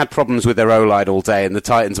how they had problems with their O-line all day and the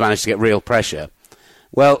Titans managed to get real pressure?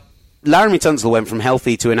 Well, Laramie Tunsil went from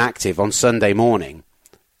healthy to inactive on Sunday morning,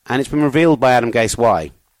 and it's been revealed by Adam Gase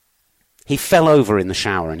why. He fell over in the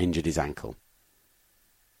shower and injured his ankle.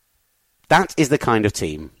 That is the kind of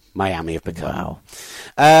team Miami have become. Wow.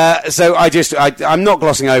 So I'm not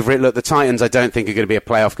glossing over it. Look, the Titans I don't think are going to be a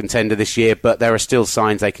playoff contender this year, but there are still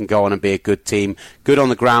signs they can go on and be a good team. Good on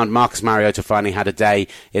the ground. Marcus Mariota finally had a day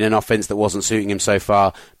in an offense that wasn't suiting him so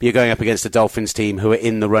far. But you're going up against a Dolphins team who are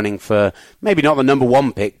in the running for maybe not the number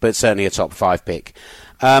 1 pick, but certainly a top 5 pick.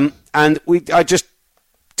 To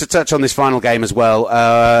touch on this final game as well,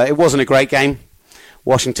 it wasn't a great game.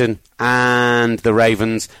 Washington and the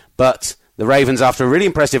Ravens, but the Ravens, after a really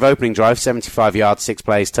impressive opening drive, 75 yards, 6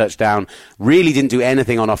 plays, touchdown, really didn't do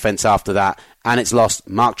anything on offense after that, and it's lost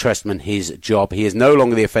Mark Trestman his job. He is no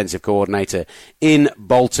longer the offensive coordinator in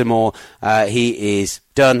Baltimore. He is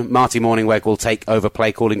done. Marty Morningweg will take over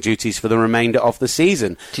play-calling duties for the remainder of the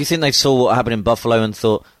season. Do you think they saw what happened in Buffalo and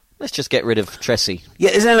thought, let's just get rid of Tressie?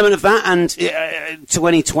 Yeah, there's an element of that, and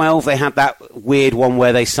 2012 they had that weird one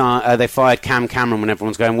where they fired Cam Cameron when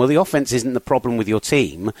everyone's going, well, the offense isn't the problem with your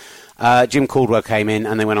team. Jim Caldwell came in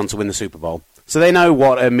and they went on to win the Super Bowl. So they know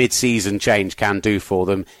what a mid-season change can do for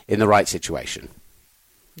them in the right situation.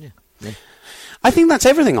 Yeah. I think that's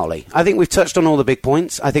everything, Ollie. I think we've touched on all the big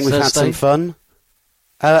points. I think we've had some fun.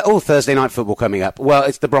 Thursday night football coming up. Well,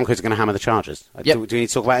 it's the Broncos are going to hammer the Chargers. Yep. Do we need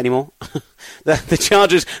to talk about it anymore? the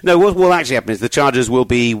Chargers... No, what will actually happen is the Chargers will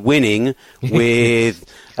be winning with...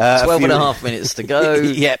 12 and a half minutes to go.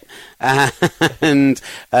 Yep. And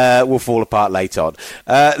we'll fall apart late on.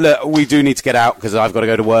 Look, we do need to get out because I've got to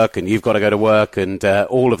go to work and you've got to go to work and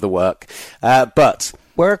all of the work. But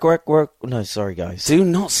Work. No, sorry, guys. Do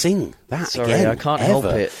not sing that again. I can't ever. help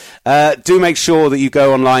it. Do make sure that you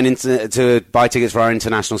go online to buy tickets for our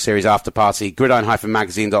international series after party,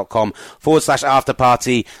 gridiron-magazine.com/after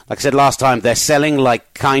party. Like I said last time, they're selling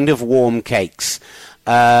like kind of warm cakes.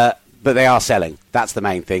 But they are selling. That's the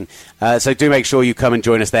main thing. So do make sure you come and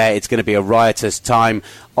join us there. It's going to be a riotous time.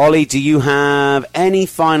 Ollie, do you have any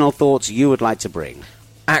final thoughts you would like to bring?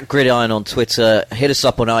 At Gridiron on Twitter. Hit us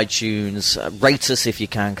up on iTunes. Rate us if you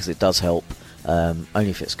can, because it does help. Only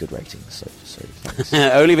if it's good ratings. So thanks.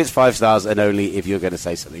 Only if it's 5 stars, and only if you're going to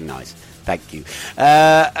say something nice. Thank you.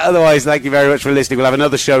 Otherwise, thank you very much for listening. We'll have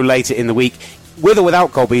another show later in the week, with or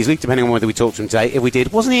without Cole Beasley, depending on whether we talked to him today. If we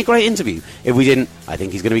did, wasn't he a great interview? If we didn't, I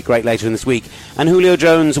think he's going to be great later in this week. And Julio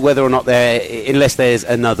Jones, whether or not unless there's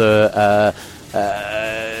another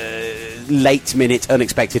late-minute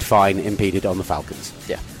unexpected fine impeded on the Falcons.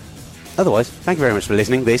 Yeah. Otherwise, thank you very much for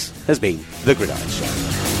listening. This has been The Gridiron Show.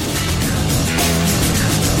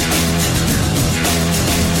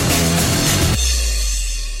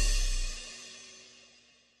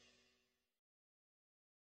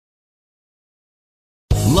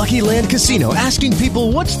 Lucky Land Casino, asking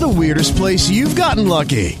people, what's the weirdest place you've gotten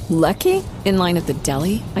lucky? Lucky? In line at the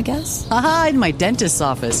deli, I guess? Aha, in my dentist's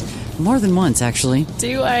office. More than once, actually.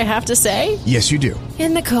 Do I have to say? Yes, you do.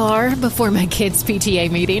 In the car before my kids'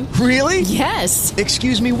 PTA meeting. Really? Yes.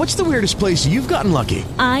 Excuse me, what's the weirdest place you've gotten lucky?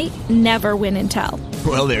 I never win and tell.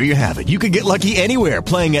 Well, there you have it. You can get lucky anywhere,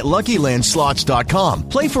 playing at LuckyLandSlots.com.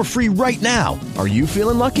 Play for free right now. Are you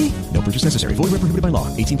feeling lucky? No purchase necessary. Void where prohibited by law.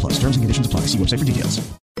 18+. Terms and conditions apply. See website for details.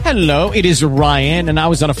 Hello, it is Ryan, and I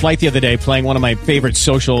was on a flight the other day playing one of my favorite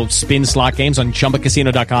social spin slot games on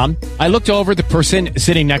ChumbaCasino.com. I looked over at the person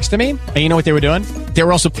sitting next to me, and you know what they were doing? They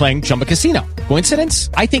were also playing Chumba Casino. Coincidence?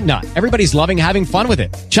 I think not. Everybody's loving having fun with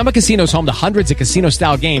it. Chumba Casino is home to hundreds of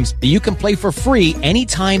casino-style games that you can play for free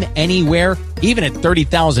anytime, anywhere, even at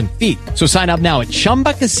 30,000 feet. So sign up now at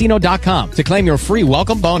ChumbaCasino.com to claim your free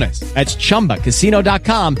welcome bonus. That's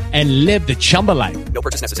ChumbaCasino.com and live the Chumba life. No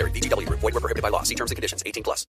purchase necessary. VGW. Void where prohibited by law. See terms and conditions. 18+.